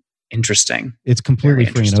much. Interesting. It's completely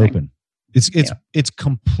free and open. It's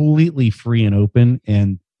completely free and open.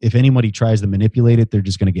 And if anybody tries to manipulate it, they're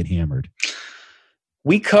just going to get hammered.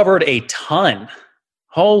 We covered a ton.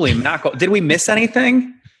 Holy mackerel. Did we miss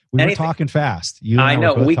anything? We were talking fast. I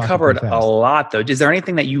know. We covered a lot, though. Is there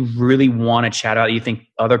anything that you really want to chat about that you think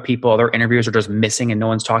other interviewers are just missing and no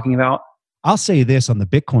one's talking about? I'll say this on the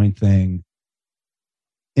Bitcoin thing,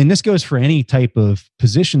 and this goes for any type of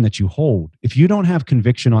position that you hold. If you don't have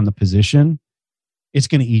conviction on the position, it's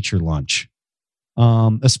going to eat your lunch,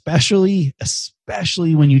 especially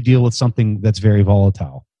when you deal with something that's very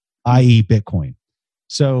volatile, i.e. Bitcoin.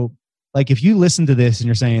 So like if you listen to this and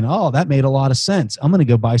you're saying, oh, that made a lot of sense, I'm going to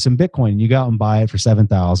go buy some Bitcoin, and you go out and buy it for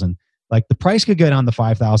 7,000, like the price could go down to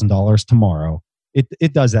 $5,000 tomorrow.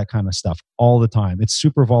 It does that kind of stuff all the time. It's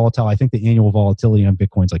super volatile. I think the annual volatility on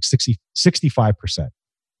Bitcoin is like 65%.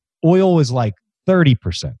 Oil is like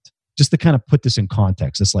 30%. Just to kind of put this in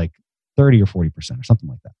context, it's like 30 or 40% or something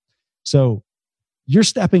like that. So you're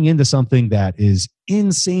stepping into something that is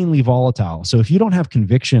insanely volatile. So if you don't have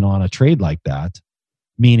conviction on a trade like that,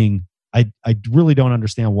 meaning I really don't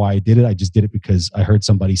understand why I did it. I just did it because I heard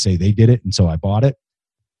somebody say they did it, and so I bought it.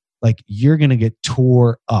 Like, you're going to get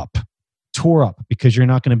tore up because you're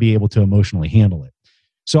not going to be able to emotionally handle it.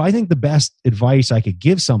 So I think the best advice I could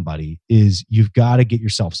give somebody is you've got to get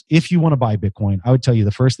yourself, if you want to buy Bitcoin, I would tell you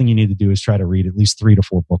the first thing you need to do is try to read at least 3 to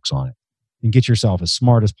 4 books on it and get yourself as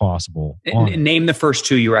smart as possible. Name the first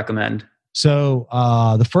 2 you recommend. So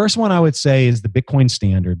the first one I would say is the Bitcoin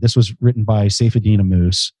Standard. This was written by Saifedean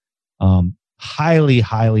Ammous. Highly,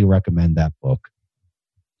 highly recommend that book.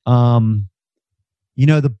 You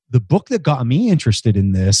know, the book that got me interested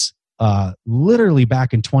in this, literally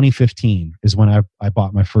back in 2015 is when I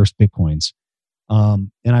bought my first Bitcoins. And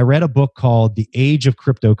I read a book called The Age of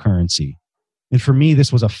Cryptocurrency. And for me,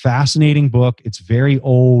 this was a fascinating book. It's very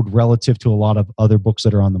old relative to a lot of other books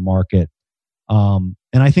that are on the market. And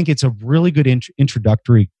I think it's a really good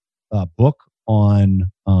introductory book on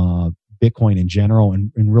Bitcoin in general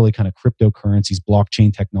and really kind of cryptocurrencies,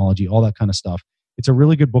 blockchain technology, all that kind of stuff. It's a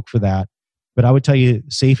really good book for that. But I would tell you,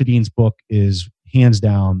 Saifedean's book is hands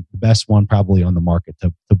down the best one probably on the market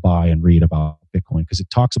to buy and read about Bitcoin, because it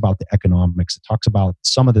talks about the economics. It talks about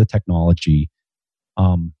some of the technology.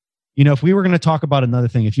 You know, if we were going to talk about another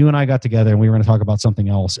thing, if you and I got together and we were going to talk about something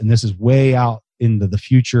else, and this is way out into the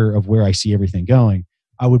future of where I see everything going,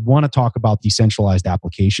 I would want to talk about decentralized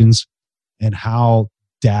applications and how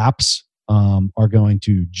dApps are going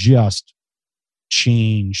to just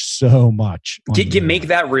change so much. Make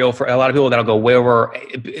that real for a lot of people that'll go,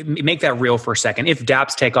 make that real for a second. If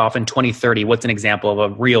dApps take off in 2030, what's an example of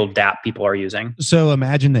a real dApp people are using? So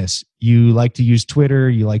imagine this. You like to use Twitter,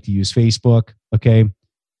 you like to use Facebook, okay?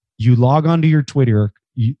 You log onto your Twitter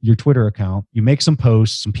account, you make some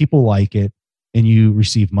posts, some people like it, and you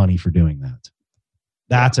receive money for doing that.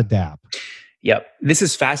 That's a dApp. Yep. This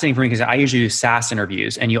is fascinating for me because I usually do SaaS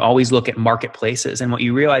interviews, and you always look at marketplaces. And what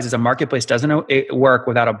you realize is a marketplace doesn't work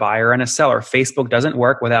without a buyer and a seller. Facebook doesn't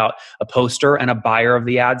work without a poster and a buyer of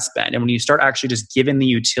the ad spend. And when you start actually just giving the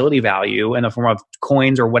utility value in the form of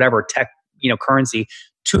coins or whatever tech, currency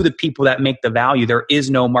to the people that make the value, there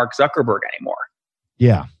is no Mark Zuckerberg anymore.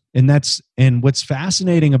 Yeah. And what's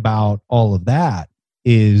fascinating about all of that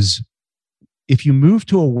is if you move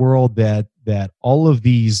to a world that all of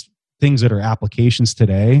these things that are applications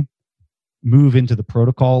today move into the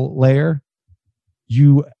protocol layer,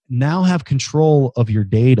 you now have control of your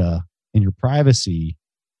data and your privacy,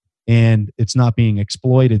 and it's not being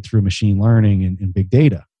exploited through machine learning and big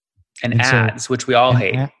data. And ads, which we all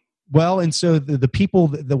hate. And so the people,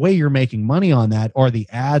 the way you're making money on that are the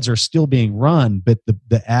ads are still being run, but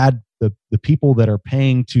the people that are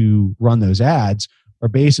paying to run those ads are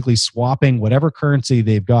basically swapping whatever currency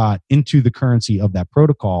they've got into the currency of that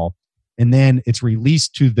protocol. And then it's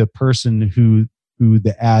released to the person who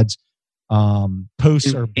the ads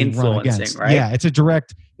posts are being run against. Right? Yeah, it's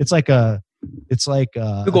like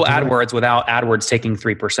Google AdWords without AdWords taking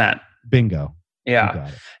 3%. Bingo.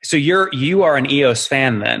 Yeah. So you are an EOS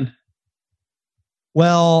fan then?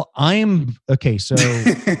 Well, okay. So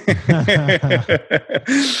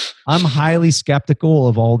I'm highly skeptical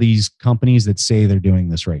of all these companies that say they're doing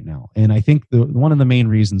this right now. And I think one of the main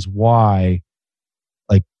reasons why,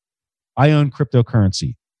 like, I own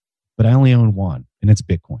cryptocurrency, but I only own one, and it's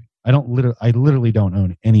Bitcoin. I literally don't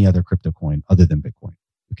own any other crypto coin other than Bitcoin.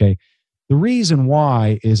 Okay. The reason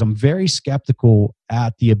why is I'm very skeptical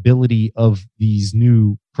at the ability of these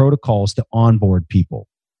new protocols to onboard people.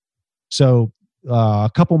 So a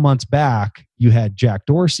couple months back, you had Jack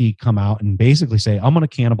Dorsey come out and basically say, I'm going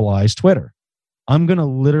to cannibalize Twitter. I'm going to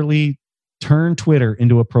literally turn Twitter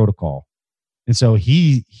into a protocol. And so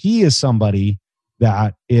he is somebody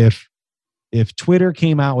that if Twitter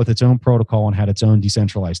came out with its own protocol and had its own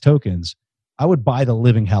decentralized tokens, I would buy the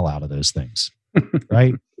living hell out of those things,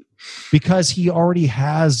 right? Because he already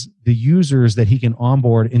has the users that he can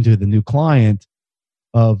onboard into the new client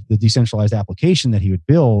of the decentralized application that he would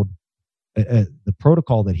build, the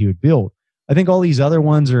protocol that he would build. I think all these other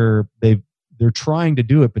ones they're trying to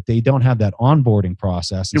do it, but they don't have that onboarding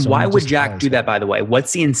process. And so why would Jack do that, by the way?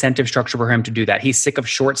 What's the incentive structure for him to do that? He's sick of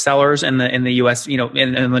short sellers in the US,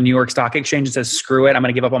 in the New York Stock Exchange, and says, screw it, I'm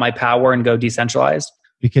going to give up all my power and go decentralized.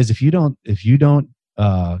 Because if you don't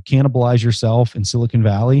cannibalize yourself in Silicon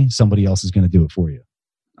Valley, somebody else is going to do it for you.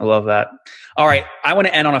 I love that. All right. I want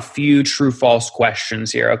to end on a few true false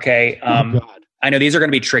questions here. Okay. God. I know these are going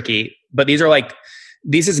to be tricky, but these are like,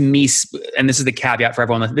 this is me, and this is the caveat for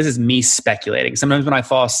everyone. This is me speculating. Sometimes when I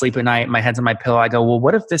fall asleep at night, my head's on my pillow, I go, well,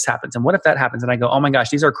 what if this happens? And what if that happens? And I go, oh my gosh,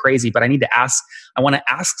 these are crazy, but I want to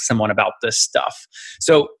ask someone about this stuff.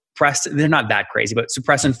 So Preston, they're not that crazy, but so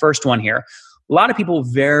Preston, first one here. A lot of people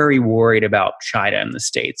very worried about China in the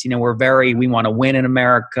States. You know, we want to win in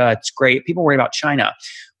America. It's great. People worry about China.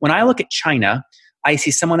 When I look at China, I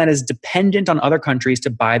see someone that is dependent on other countries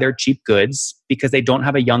to buy their cheap goods because they don't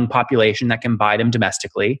have a young population that can buy them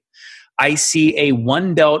domestically. I see a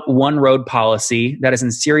one belt, one road policy that is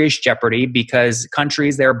in serious jeopardy because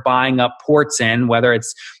countries they're buying up ports in, whether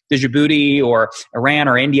it's Djibouti or Iran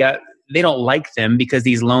or India, they don't like them because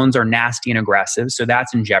these loans are nasty and aggressive. So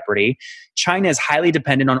that's in jeopardy. China is highly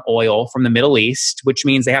dependent on oil from the Middle East, which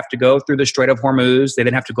means they have to go through the Strait of Hormuz. They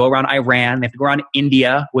then have to go around Iran. They have to go around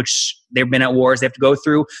India, which they've been at wars. They have to go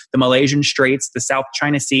through the Malaysian Straits, the South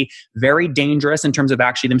China Sea. Very dangerous in terms of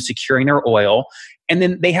actually them securing their oil. And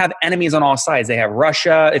then they have enemies on all sides. They have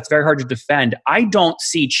Russia. It's very hard to defend. I don't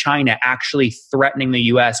see China actually threatening the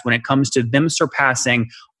U.S. when it comes to them surpassing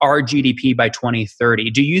our GDP by 2030.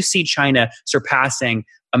 Do you see China surpassing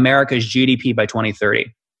America's GDP by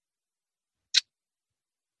 2030?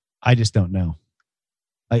 I just don't know.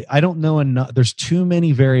 I don't know enough. There's too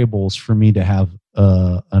many variables for me to have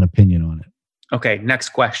an opinion on it. Okay, next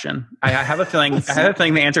question. I have a feeling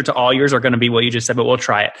the answer to all yours are going to be what you just said, but we'll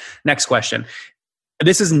try it. Next question.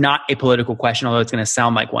 This is not a political question, although it's going to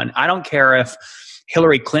sound like one. I don't care if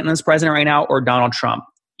Hillary Clinton is president right now or Donald Trump.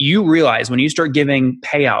 You realize when you start giving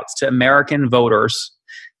payouts to American voters,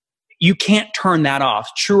 you can't turn that off.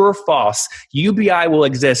 True or false, UBI will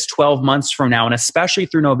exist 12 months from now, and especially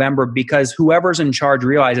through November, because whoever's in charge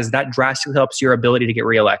realizes that drastically helps your ability to get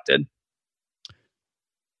reelected.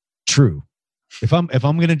 True. If I'm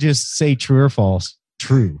going to just say true or false,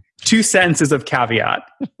 true. 2 sentences of caveat.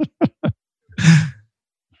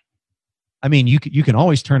 I mean, you can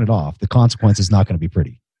always turn it off. The consequence is not going to be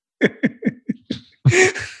pretty.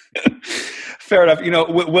 Fair enough. You know,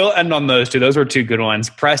 we'll end on those two. Those were 2 good ones.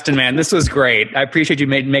 Preston, man, this was great. I appreciate you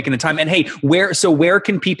making the time. And hey, where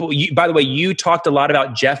can people, by the way, you talked a lot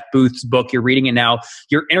about Jeff Booth's book. You're reading it now.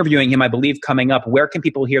 You're interviewing him, I believe, coming up. Where can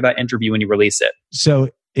people hear that interview when you release it? So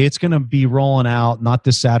it's going to be rolling out, not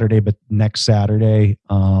this Saturday, but next Saturday.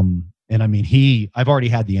 And I mean, I've already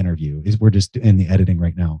had the interview. We're just in the editing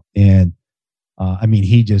right now. And I mean,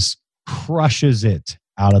 he just crushes it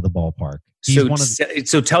out of the ballpark.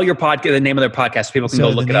 So tell your podcast, the name of their podcast, so people can go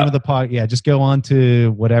look it up. Just go on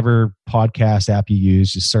to whatever podcast app you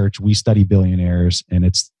use. Just search "We Study Billionaires," and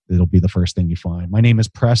it'll be the first thing you find. My name is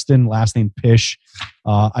Preston, last name Pish.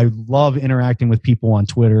 I love interacting with people on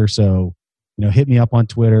Twitter, so hit me up on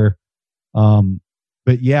Twitter.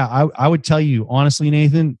 But yeah, I would tell you honestly,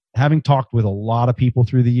 Nathan, having talked with a lot of people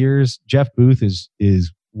through the years, Jeff Booth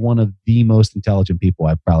is one of the most intelligent people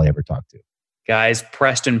I've probably ever talked to. Guys,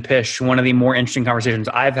 Preston Pish, one of the more interesting conversations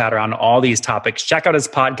I've had around all these topics. Check out his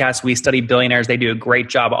podcast, We Study Billionaires. They do a great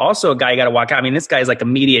job. Also, a guy you got to walk out. I mean, this guy is like a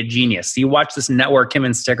media genius. You watch this network him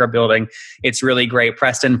and Stick are building. It's really great.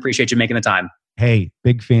 Preston, appreciate you making the time. Hey,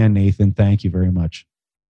 big fan, Nathan. Thank you very much.